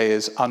cliche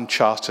is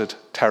uncharted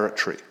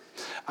territory.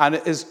 And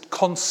it is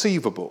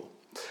conceivable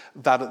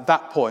that at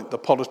that point the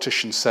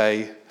politicians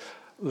say,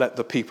 let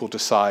the people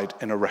decide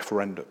in a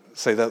referendum.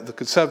 Say that the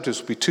Conservatives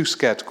would be too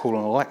scared to call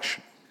an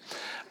election.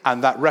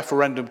 And that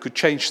referendum could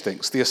change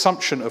things. The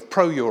assumption of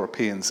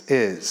pro-Europeans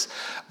is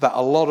that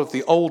a lot of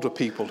the older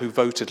people who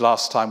voted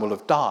last time will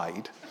have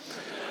died,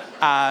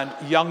 and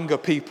younger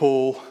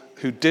people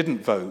who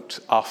didn't vote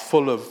are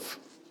full of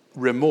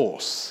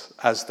remorse,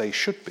 as they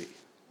should be.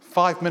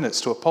 5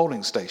 minutes to a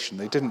polling station,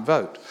 they didn't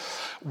vote,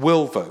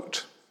 will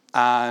vote,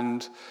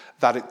 and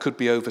that it could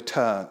be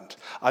overturned.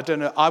 I don't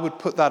know, I would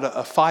put that at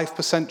a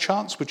 5%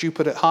 chance. Would you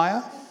put it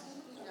higher?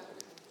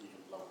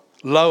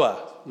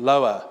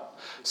 Lower.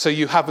 So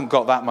you haven't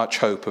got that much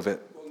hope of it.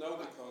 Well, no,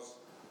 because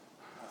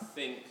I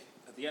think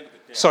at the end of the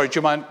day... Sorry, do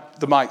you mind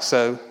the mic,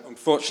 so...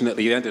 Unfortunately,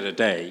 at the end of the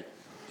day,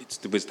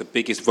 it was the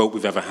biggest vote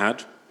we've ever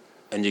had,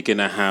 and you're going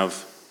to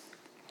have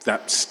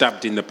that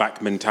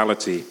stabbed-in-the-back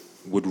mentality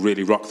would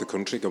really rock the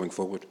country going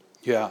forward.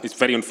 Yeah. It's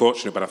very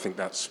unfortunate, but I think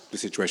that's the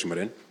situation we're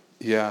in.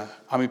 Yeah.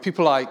 I mean,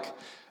 people like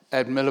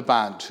Ed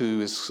Miliband,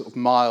 who is sort of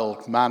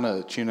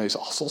mild-mannered, you know, he's,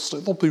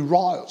 there'll be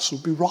riots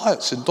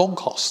in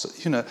Doncaster,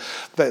 you know.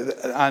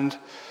 And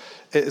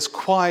it is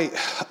quite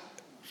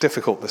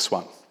difficult, this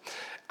one.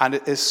 And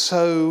it is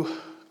so...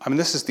 I mean,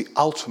 this is the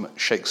ultimate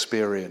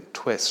Shakespearean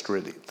twist,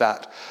 really,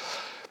 that...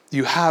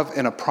 You have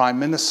in a Prime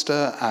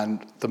Minister and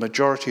the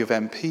majority of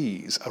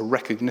MPs a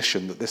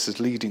recognition that this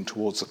is leading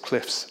towards a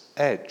cliff's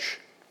edge,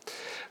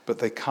 but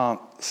they can't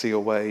see a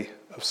way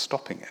of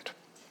stopping it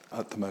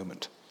at the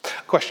moment.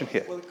 Question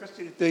here. Well,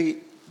 the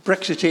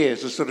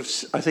Brexiteers are sort of,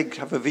 I think,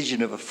 have a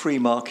vision of a free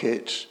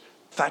market,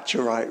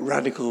 Thatcherite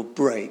radical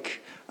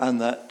break, and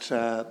that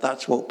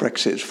that's what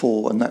Brexit is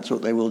for, and that's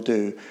what they will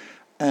do.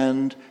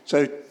 And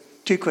so,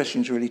 two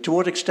questions really. To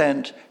what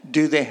extent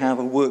do they have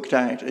a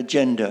worked-out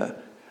agenda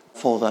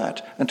for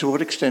that? And to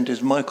what extent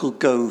is Michael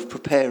Gove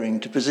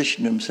preparing to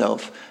position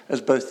himself as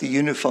both the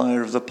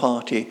unifier of the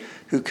party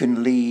who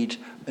can lead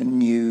a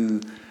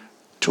new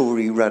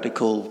Tory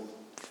radical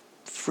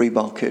free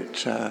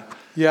market?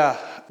 Yeah,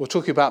 we're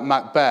talking about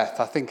Macbeth.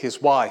 I think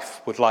his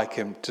wife would like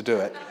him to do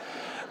it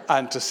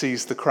and to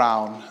seize the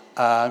crown.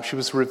 She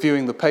was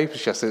reviewing the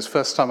papers yesterday. It's the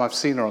first time I've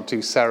seen her on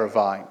TV, Sarah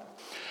Vine.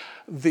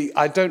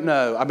 I don't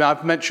know. I mean,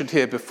 I've mentioned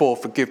here before,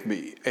 forgive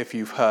me if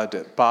you've heard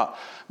it, but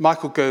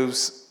Michael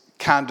Gove's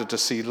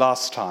candidacy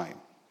last time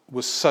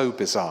was so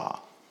bizarre.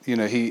 You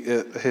know,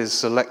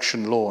 his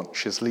election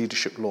launch, his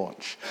leadership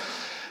launch.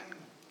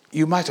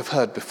 You might have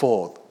heard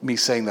before me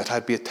saying that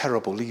I'd be a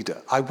terrible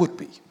leader. I would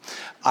be.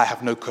 I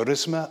have no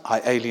charisma,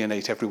 I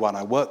alienate everyone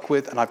I work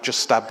with, and I've just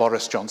stabbed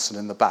Boris Johnson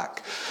in the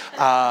back.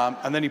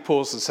 And then he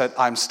paused and said,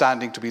 I'm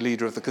standing to be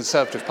leader of the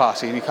Conservative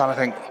Party. And you kind of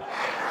think,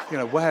 you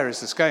know, where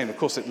is this going? Of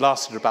course, it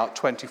lasted about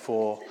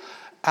 24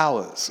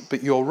 hours.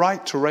 But you're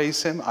right to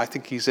raise him. I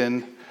think he's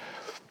in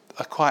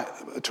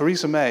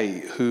Theresa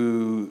May,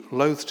 who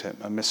loathed him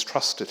and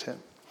mistrusted him,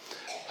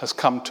 has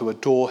come to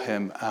adore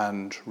him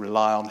and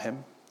rely on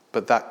him.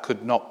 But that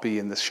could not be,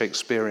 in this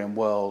Shakespearean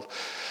world,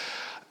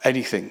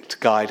 anything to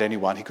guide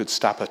anyone. He could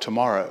stab her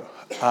tomorrow.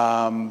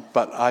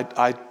 But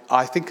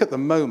I think at the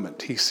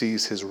moment he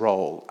sees his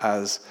role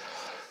as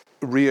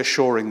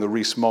reassuring the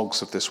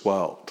Rees-Moggs of this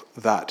world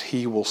that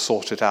he will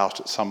sort it out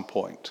at some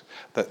point,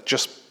 that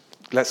just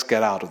let's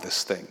get out of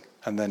this thing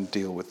and then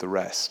deal with the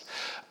rest.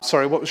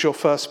 Sorry, what was your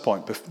first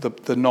point,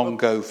 the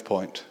non-Gove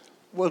point?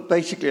 Well,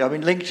 basically, I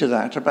mean, linked to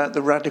that, about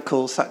the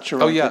radical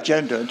Thatcherite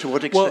agenda, and to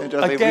what extent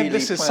are they really planning? Again,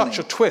 this is such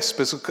a twist,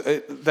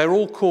 because they're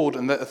all called,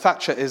 and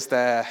Thatcher is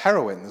their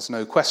heroine, there's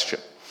no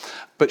question.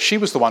 But she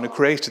was the one who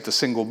created the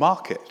single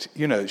market.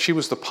 You know, she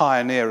was the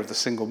pioneer of the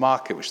single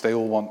market, which they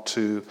all want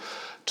to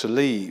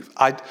leave.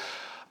 I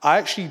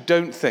actually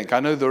don't think, I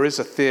know there is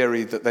a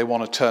theory that they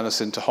want to turn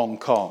us into Hong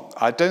Kong.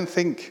 I don't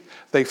think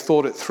they've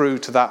thought it through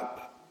to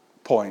that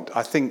point.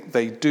 I think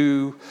they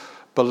do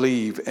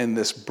believe in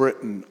this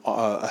Britain,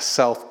 a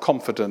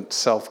self-confident,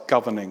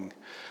 self-governing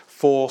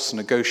force,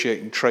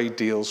 negotiating trade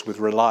deals with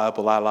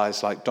reliable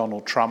allies like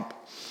Donald Trump.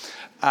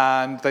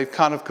 And they've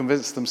kind of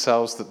convinced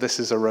themselves that this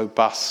is a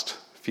robust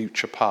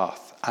future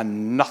path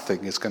and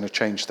nothing is going to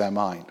change their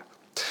mind.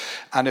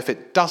 And if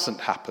it doesn't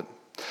happen,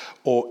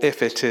 or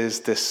if it is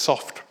this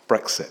soft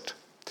Brexit,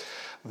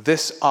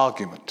 this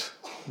argument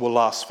will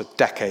last for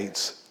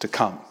decades to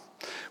come.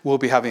 We'll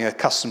be having a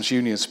customs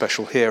union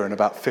special here in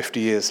about 50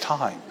 years'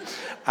 time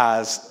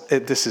as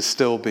this is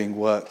still being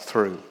worked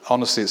through.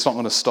 Honestly, it's not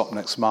going to stop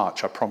next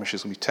March. I promise you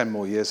there's going to be 10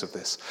 more years of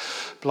this.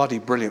 Bloody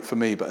brilliant for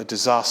me, but a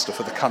disaster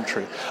for the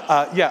country.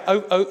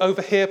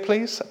 Over here,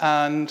 please,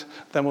 and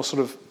then we'll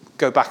sort of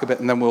go back a bit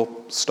and then we'll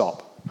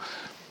stop.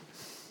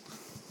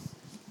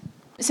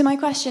 So my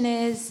question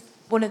is,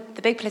 one of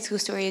the big political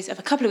stories of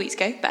a couple of weeks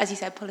ago, but as you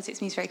said,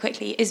 politics moves very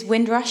quickly, is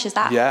Windrush. Is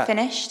that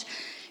finished?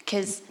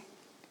 Because,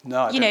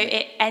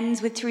 it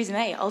ends with Theresa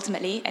May,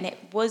 ultimately, and it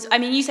was,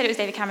 you said it was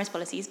David Cameron's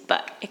policies,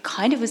 but it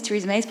kind of was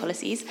Theresa May's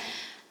policies,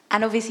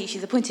 and obviously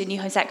she's appointed a new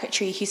Home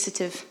Secretary who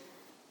sort of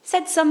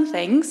said some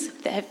things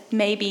that have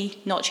maybe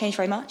not changed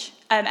very much,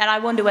 and I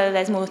wonder whether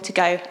there's more to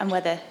go and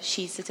whether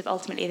she's sort of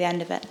ultimately at the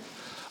end of it.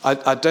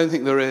 I don't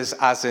think there is,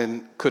 as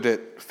in, could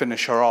it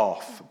finish her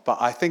off? But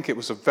I think it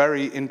was a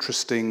very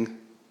interesting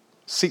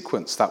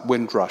sequence, that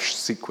Windrush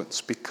sequence,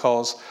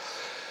 because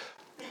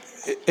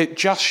it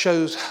just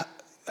shows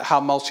how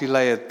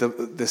multi-layered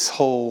this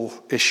whole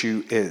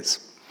issue is.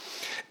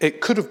 It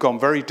could have gone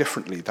very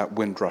differently, that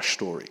Windrush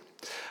story.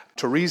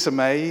 Theresa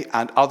May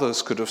and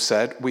others could have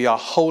said, we are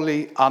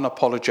wholly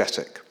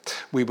unapologetic.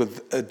 We were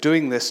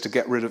doing this to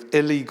get rid of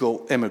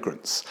illegal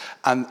immigrants.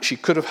 And she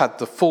could have had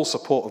the full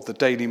support of the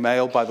Daily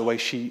Mail. By the way,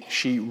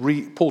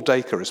 Paul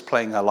Dacre is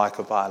playing her like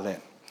a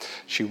violin.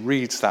 She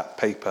reads that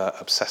paper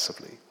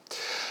obsessively.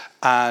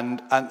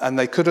 And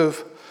they could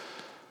have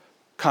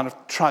kind of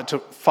tried to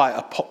fight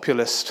a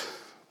populist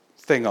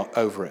thing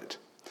over it.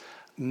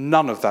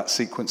 None of that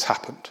sequence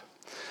happened.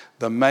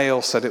 The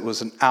Mail said it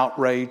was an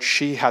outrage.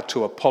 She had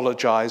to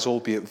apologise,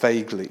 albeit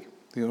vaguely.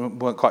 You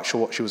weren't quite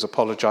sure what she was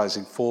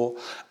apologising for.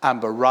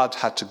 Amber Rudd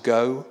had to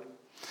go.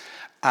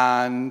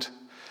 And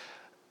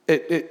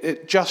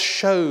it just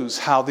shows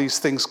how these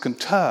things can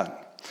turn.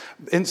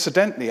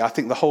 Incidentally, I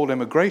think the whole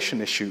immigration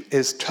issue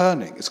is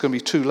turning. It's going to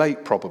be too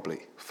late, probably.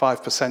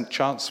 5%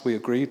 chance, we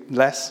agreed,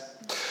 less.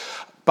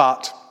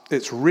 But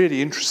it's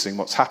really interesting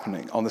what's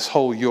happening on this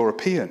whole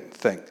European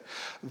thing,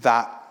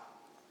 that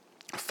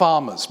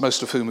farmers,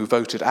 most of whom who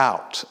voted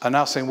out, are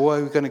now saying, well, where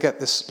are we going to get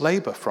this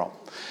labour from?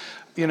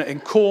 In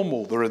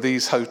Cornwall, there are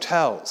these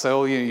hotels.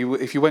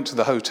 If you went to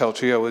the hotel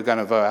too, we're going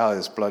to vote out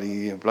this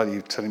bloody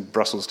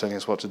Brussels telling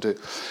us what to do.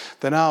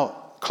 They're now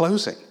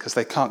closing because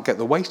they can't get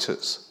the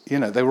waiters.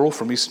 They were all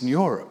from Eastern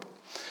Europe.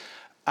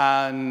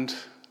 And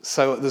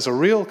so there's a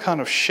real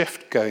kind of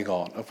shift going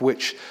on, of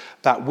which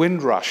that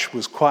Windrush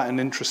was quite an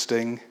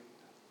interesting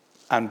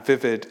and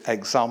vivid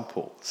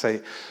example.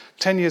 Say,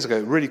 10 years ago,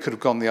 it really could have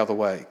gone the other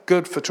way.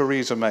 Good for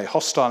Theresa May,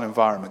 hostile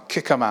environment,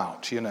 kick them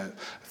out,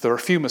 If there are a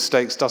few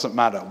mistakes, doesn't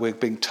matter. We're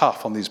being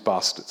tough on these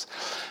bastards.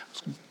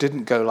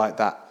 Didn't go like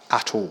that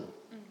at all.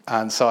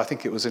 And so I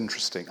think it was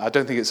interesting. I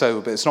don't think it's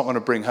over, but it's not going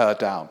to bring her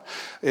down.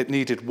 It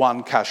needed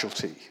one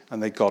casualty,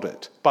 and they got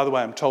it. By the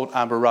way, I'm told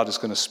Amber Rudd is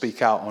going to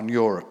speak out on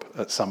Europe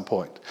at some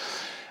point.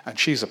 And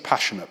she's a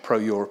passionate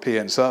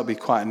pro-European, so that'll be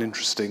quite an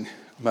interesting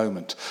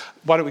moment.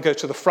 Why don't we go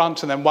to the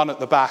front, and then one at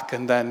the back,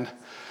 and then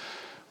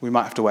we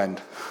might have to end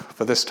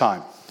for this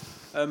time.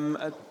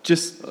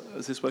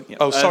 Is this working?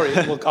 Oh, sorry.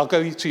 I'll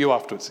go to you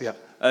afterwards. Yeah.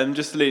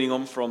 Just leading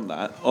on from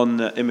that, on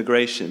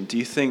immigration, do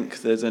you think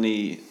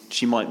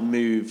she might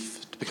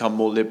move to become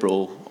more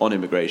liberal on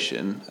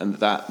immigration, and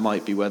that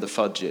might be where the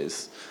fudge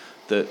is,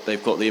 that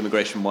they've got the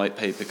immigration white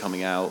paper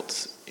coming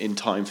out in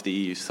time for the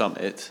EU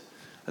summit,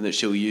 and that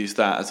she'll use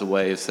that as a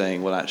way of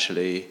saying, well,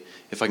 actually,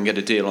 if I can get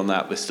a deal on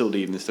that, we're still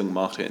leaving the single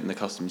market in the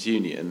customs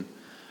union,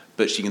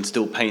 but she can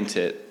still paint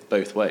it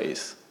both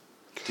ways.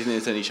 Do you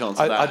think there's any chance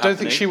of that happening? I don't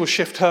think she will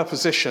shift her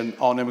position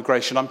on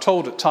immigration. I'm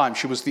told at times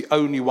she was the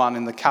only one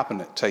in the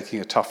cabinet taking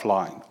a tough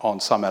line on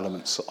some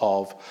elements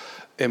of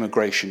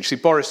immigration. You see,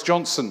 Boris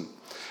Johnson,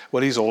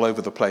 well, he's all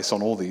over the place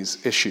on all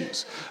these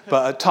issues.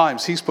 But at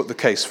times he's put the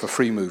case for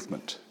free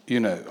movement.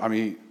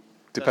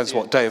 Depends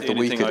what day of the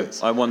week it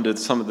is. I wondered,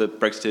 some of the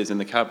Brexiteers in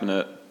the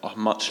cabinet are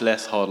much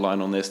less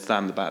hardline on this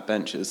than the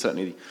backbenchers.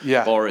 Certainly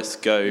Boris,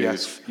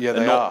 Gove,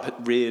 they're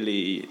not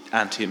really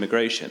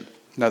anti-immigration.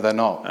 No, they're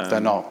not. They're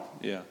not.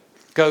 Yeah.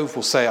 Gove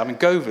will say,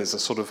 Gove is a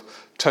sort of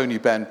Tony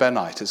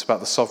Benn-Bennite. It's about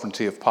the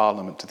sovereignty of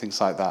Parliament and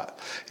things like that.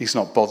 He's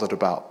not bothered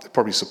about,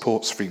 probably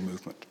supports free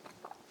movement.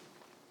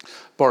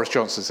 Boris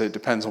Johnson said it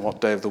depends on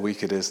what day of the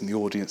week it is and the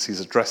audience he's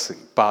addressing.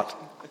 But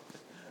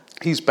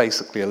He's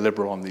basically a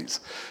Liberal on these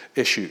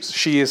issues.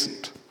 She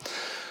isn't.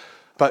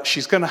 But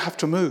she's going to have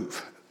to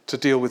move to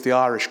deal with the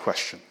Irish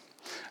question.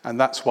 And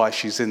that's why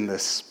she's in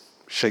this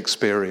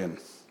Shakespearean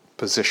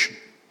position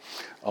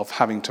of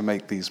having to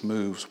make these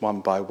moves one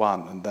by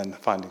one and then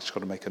finding she's got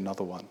to make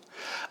another one.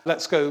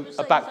 Let's go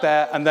back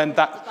there, and then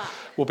that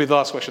will be the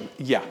last question.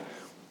 Yeah,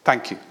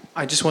 thank you.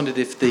 I just wondered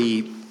if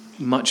the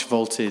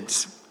much-vaulted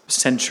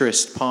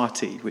centrist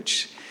party,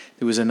 which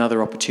there was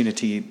another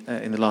opportunity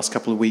in the last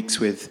couple of weeks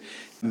with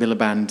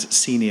Miliband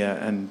Senior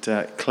and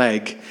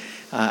Clegg,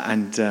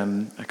 and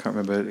I can't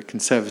remember, a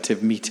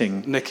Conservative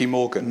meeting. Nicky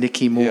Morgan.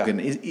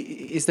 Yeah.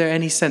 Is there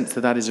any sense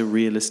that is a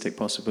realistic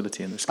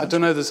possibility in this country? I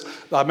don't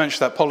know. I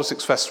mentioned that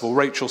Politics Festival.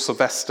 Rachel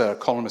Sylvester, a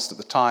columnist at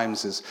the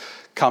Times, is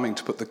coming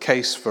to put the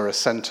case for a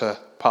centre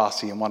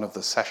party in one of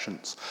the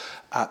sessions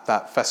at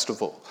that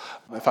festival.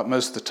 In fact,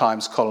 most of the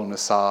Times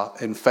columnists are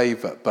in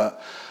favour,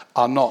 but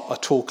are not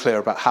at all clear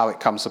about how it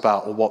comes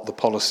about or what the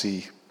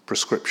policy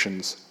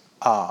prescriptions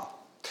are.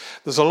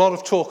 There's a lot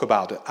of talk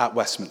about it at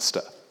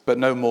Westminster, but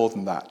no more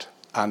than that.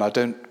 And I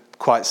don't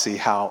quite see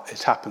how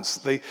it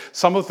happens.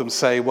 Some of them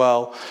say,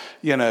 well,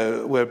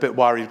 we're a bit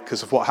worried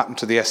because of what happened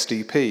to the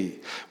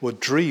SDP. Well,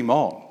 dream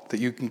on that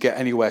you can get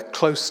anywhere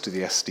close to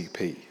the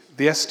SDP.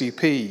 The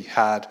SDP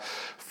had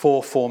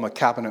 4 former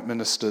cabinet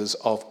ministers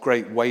of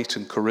great weight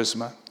and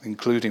charisma,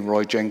 including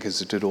Roy Jenkins,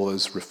 who did all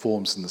those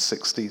reforms in the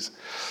 60s.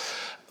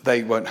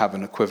 They won't have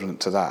an equivalent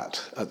to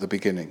that at the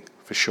beginning,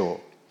 for sure.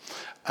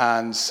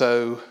 And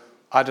so,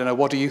 I don't know,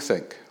 what do you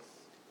think?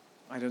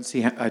 I don't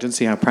see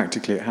how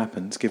practically it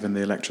happens, given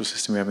the electoral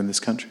system we have in this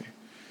country.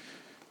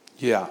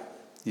 Yeah.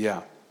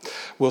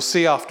 We'll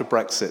see after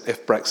Brexit,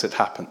 if Brexit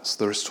happens.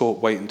 There is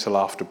talk, wait until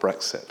after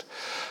Brexit.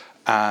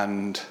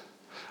 And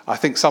I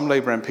think some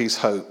Labour MPs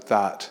hope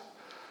that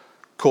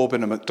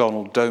Corbyn and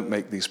MacDonald don't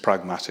make these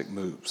pragmatic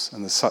moves.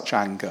 And there's such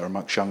anger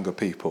amongst younger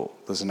people.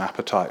 There's an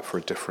appetite for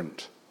a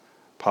different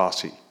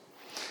party.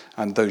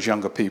 And those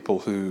younger people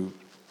who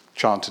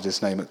chanted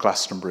his name at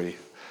Glastonbury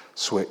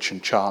switch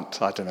and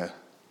chant, I don't know,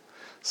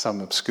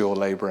 some obscure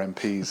Labour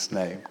MP's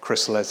name,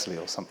 Chris Leslie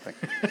or something.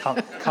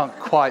 Can't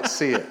quite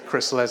see it,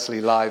 Chris Leslie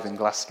live in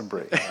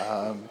Glastonbury.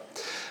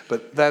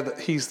 But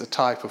he's the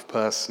type of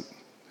person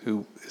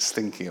who is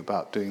thinking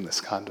about doing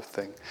this kind of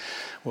thing.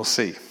 We'll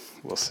see.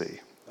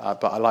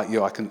 But I like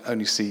you, I can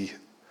only see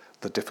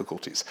the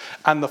difficulties.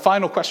 And the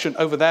final question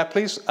over there,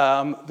 please,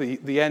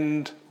 the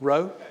end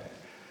row.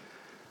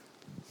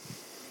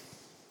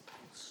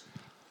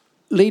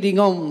 Leading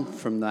on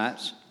from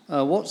that,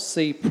 what's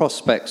the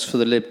prospects for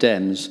the Lib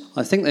Dems?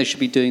 I think they should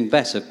be doing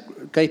better.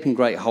 Gaping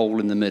great hole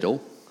in the middle,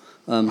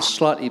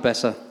 slightly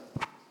better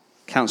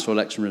council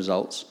election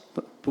results.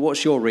 But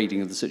what's your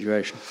reading of the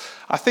situation?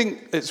 I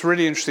think it's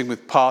really interesting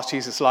with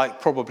parties. It's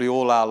like probably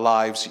all our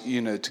lives,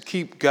 to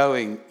keep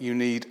going, you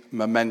need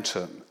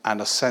momentum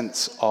and a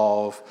sense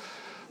of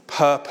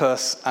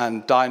purpose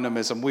and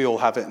dynamism. We all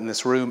have it in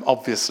this room,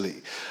 obviously.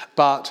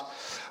 But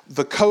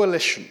the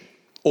coalition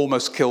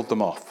almost killed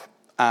them off.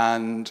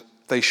 And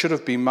they should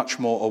have been much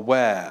more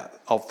aware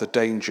of the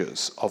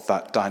dangers of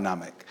that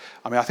dynamic.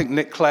 I mean, I think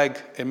Nick Clegg,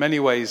 in many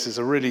ways, is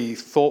a really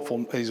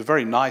thoughtful, he's a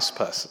very nice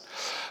person.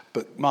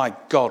 But my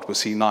God,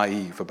 was he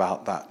naive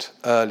about that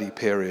early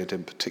period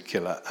in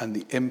particular and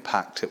the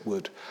impact it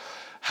would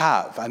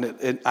have. And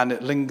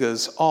it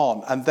lingers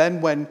on. And then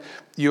when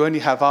you only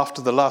have,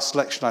 after the last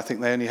election, I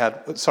think they only had,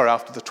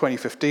 after the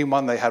 2015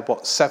 one, they had,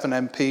 7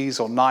 MPs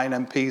or 9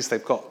 MPs?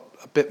 They've got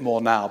a bit more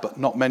now, but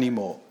not many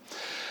more.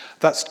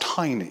 That's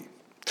tiny.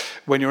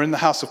 When you're in the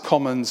House of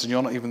Commons and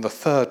you're not even the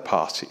third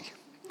party,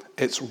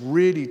 it's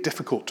really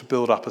difficult to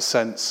build up a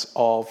sense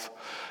of,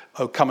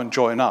 oh, come and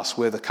join us,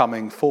 we're the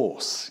coming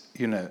force,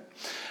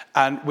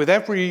 And with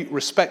every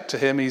respect to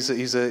him, he's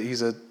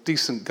a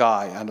decent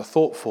guy and a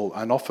thoughtful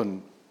and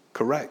often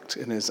correct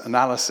in his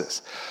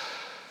analysis.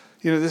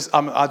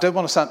 I don't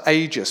want to sound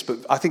ageist, but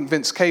I think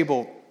Vince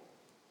Cable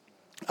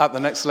at the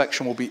next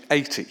election will be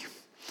 80.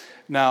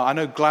 Now, I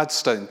know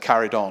Gladstone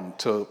carried on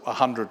to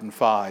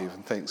 105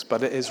 and things,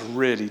 but it is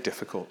really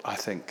difficult, I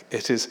think.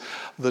 It is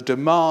the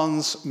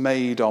demands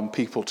made on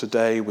people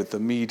today with the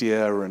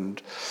media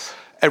and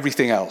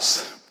everything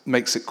else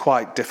makes it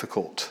quite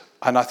difficult.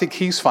 And I think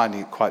he's finding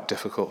it quite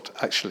difficult,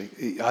 actually.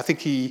 I think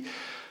he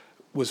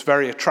was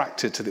very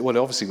attracted to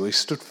obviously he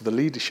stood for the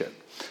leadership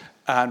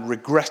and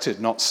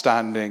regretted not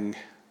standing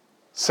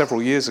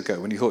several years ago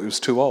when he thought he was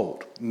too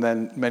old. And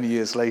then many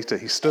years later,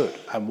 he stood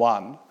and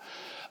won.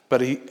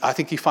 But I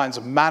think he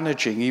finds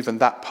managing even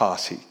that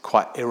party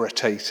quite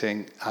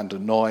irritating and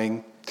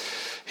annoying.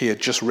 He had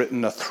just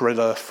written a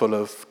thriller full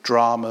of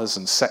dramas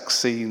and sex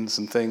scenes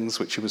and things,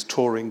 which he was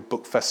touring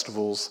book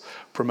festivals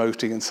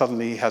promoting, and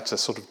suddenly he had to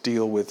sort of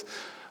deal with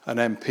an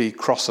MP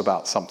cross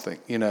about something,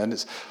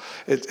 and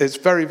it's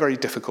very, very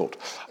difficult.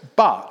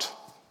 But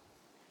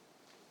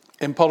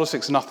in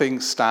politics, nothing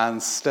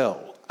stands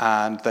still,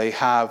 and they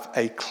have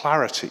a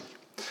clarity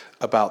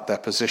about their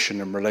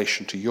position in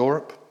relation to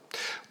Europe,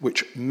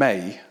 which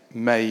may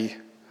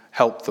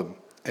help them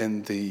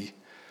in the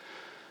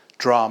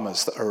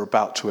dramas that are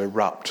about to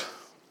erupt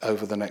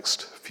over the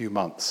next few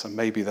months, and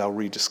maybe they'll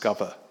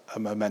rediscover a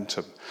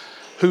momentum.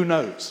 Who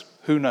knows?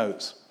 Who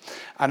knows?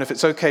 And if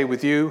it's okay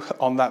with you,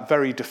 on that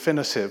very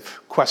definitive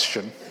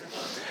question,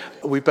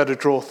 we better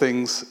draw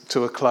things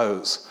to a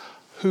close.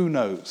 Who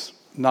knows?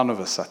 None of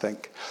us, I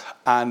think.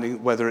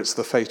 And whether it's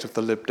the fate of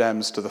the Lib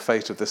Dems to the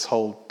fate of this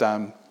whole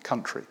damn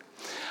country.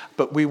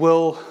 But we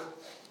will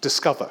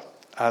discover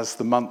as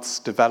the months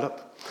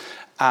develop.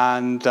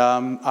 And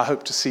I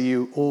hope to see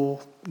you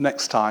all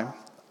next time,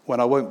 when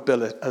I won't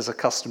bill it as a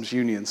customs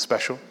union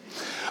special.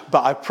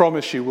 But I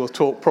promise you we'll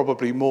talk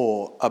probably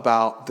more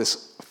about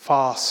this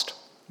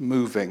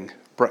fast-moving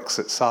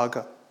Brexit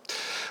saga,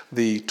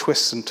 the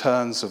twists and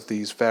turns of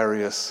these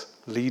various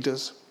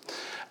leaders.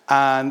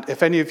 And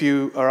if any of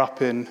you are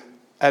up in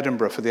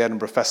Edinburgh for the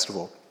Edinburgh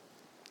Festival,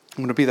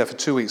 I'm going to be there for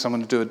 2 weeks. I'm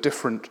going to do a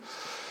different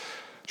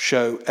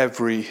show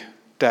every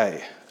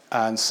day.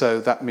 And so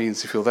that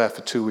means if you're there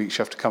for 2 weeks,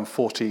 you have to come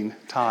 14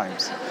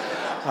 times.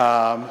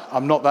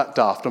 I'm not that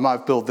daft. I might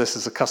have billed this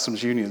as a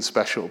customs union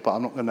special, but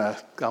I'm going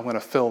to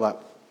fill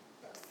that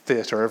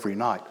theatre every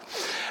night.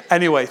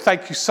 Anyway,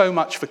 thank you so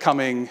much for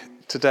coming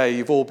today.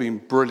 You've all been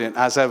brilliant.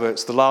 As ever,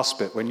 it's the last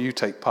bit when you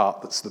take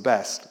part that's the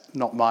best,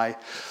 not my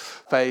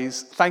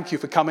phase. Thank you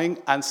for coming,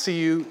 and see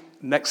you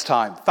next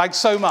time. Thanks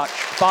so much.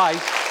 Bye.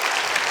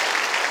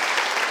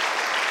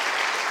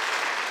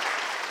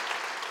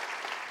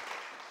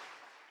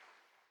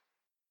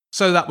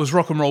 So that was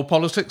Rock and Roll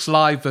Politics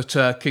live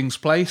at King's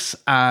Place,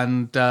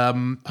 and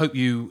hope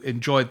you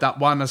enjoyed that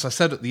one. As I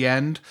said at the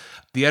end,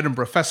 the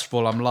Edinburgh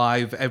Festival, I'm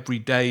live every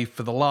day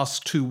for the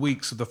last 2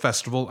 weeks of the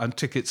festival, and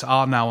tickets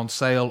are now on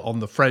sale on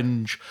the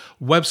Fringe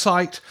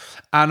website.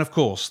 And of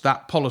course,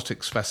 that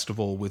Politics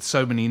Festival with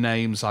so many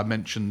names I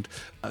mentioned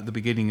at the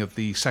beginning of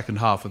the second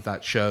half of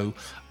that show,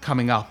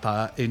 coming up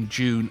in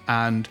June,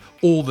 and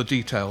all the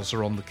details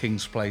are on the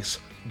King's Place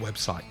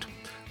website.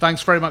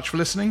 Thanks very much for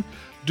listening.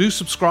 Do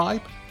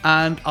subscribe,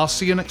 and I'll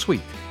see you next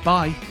week.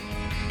 Bye.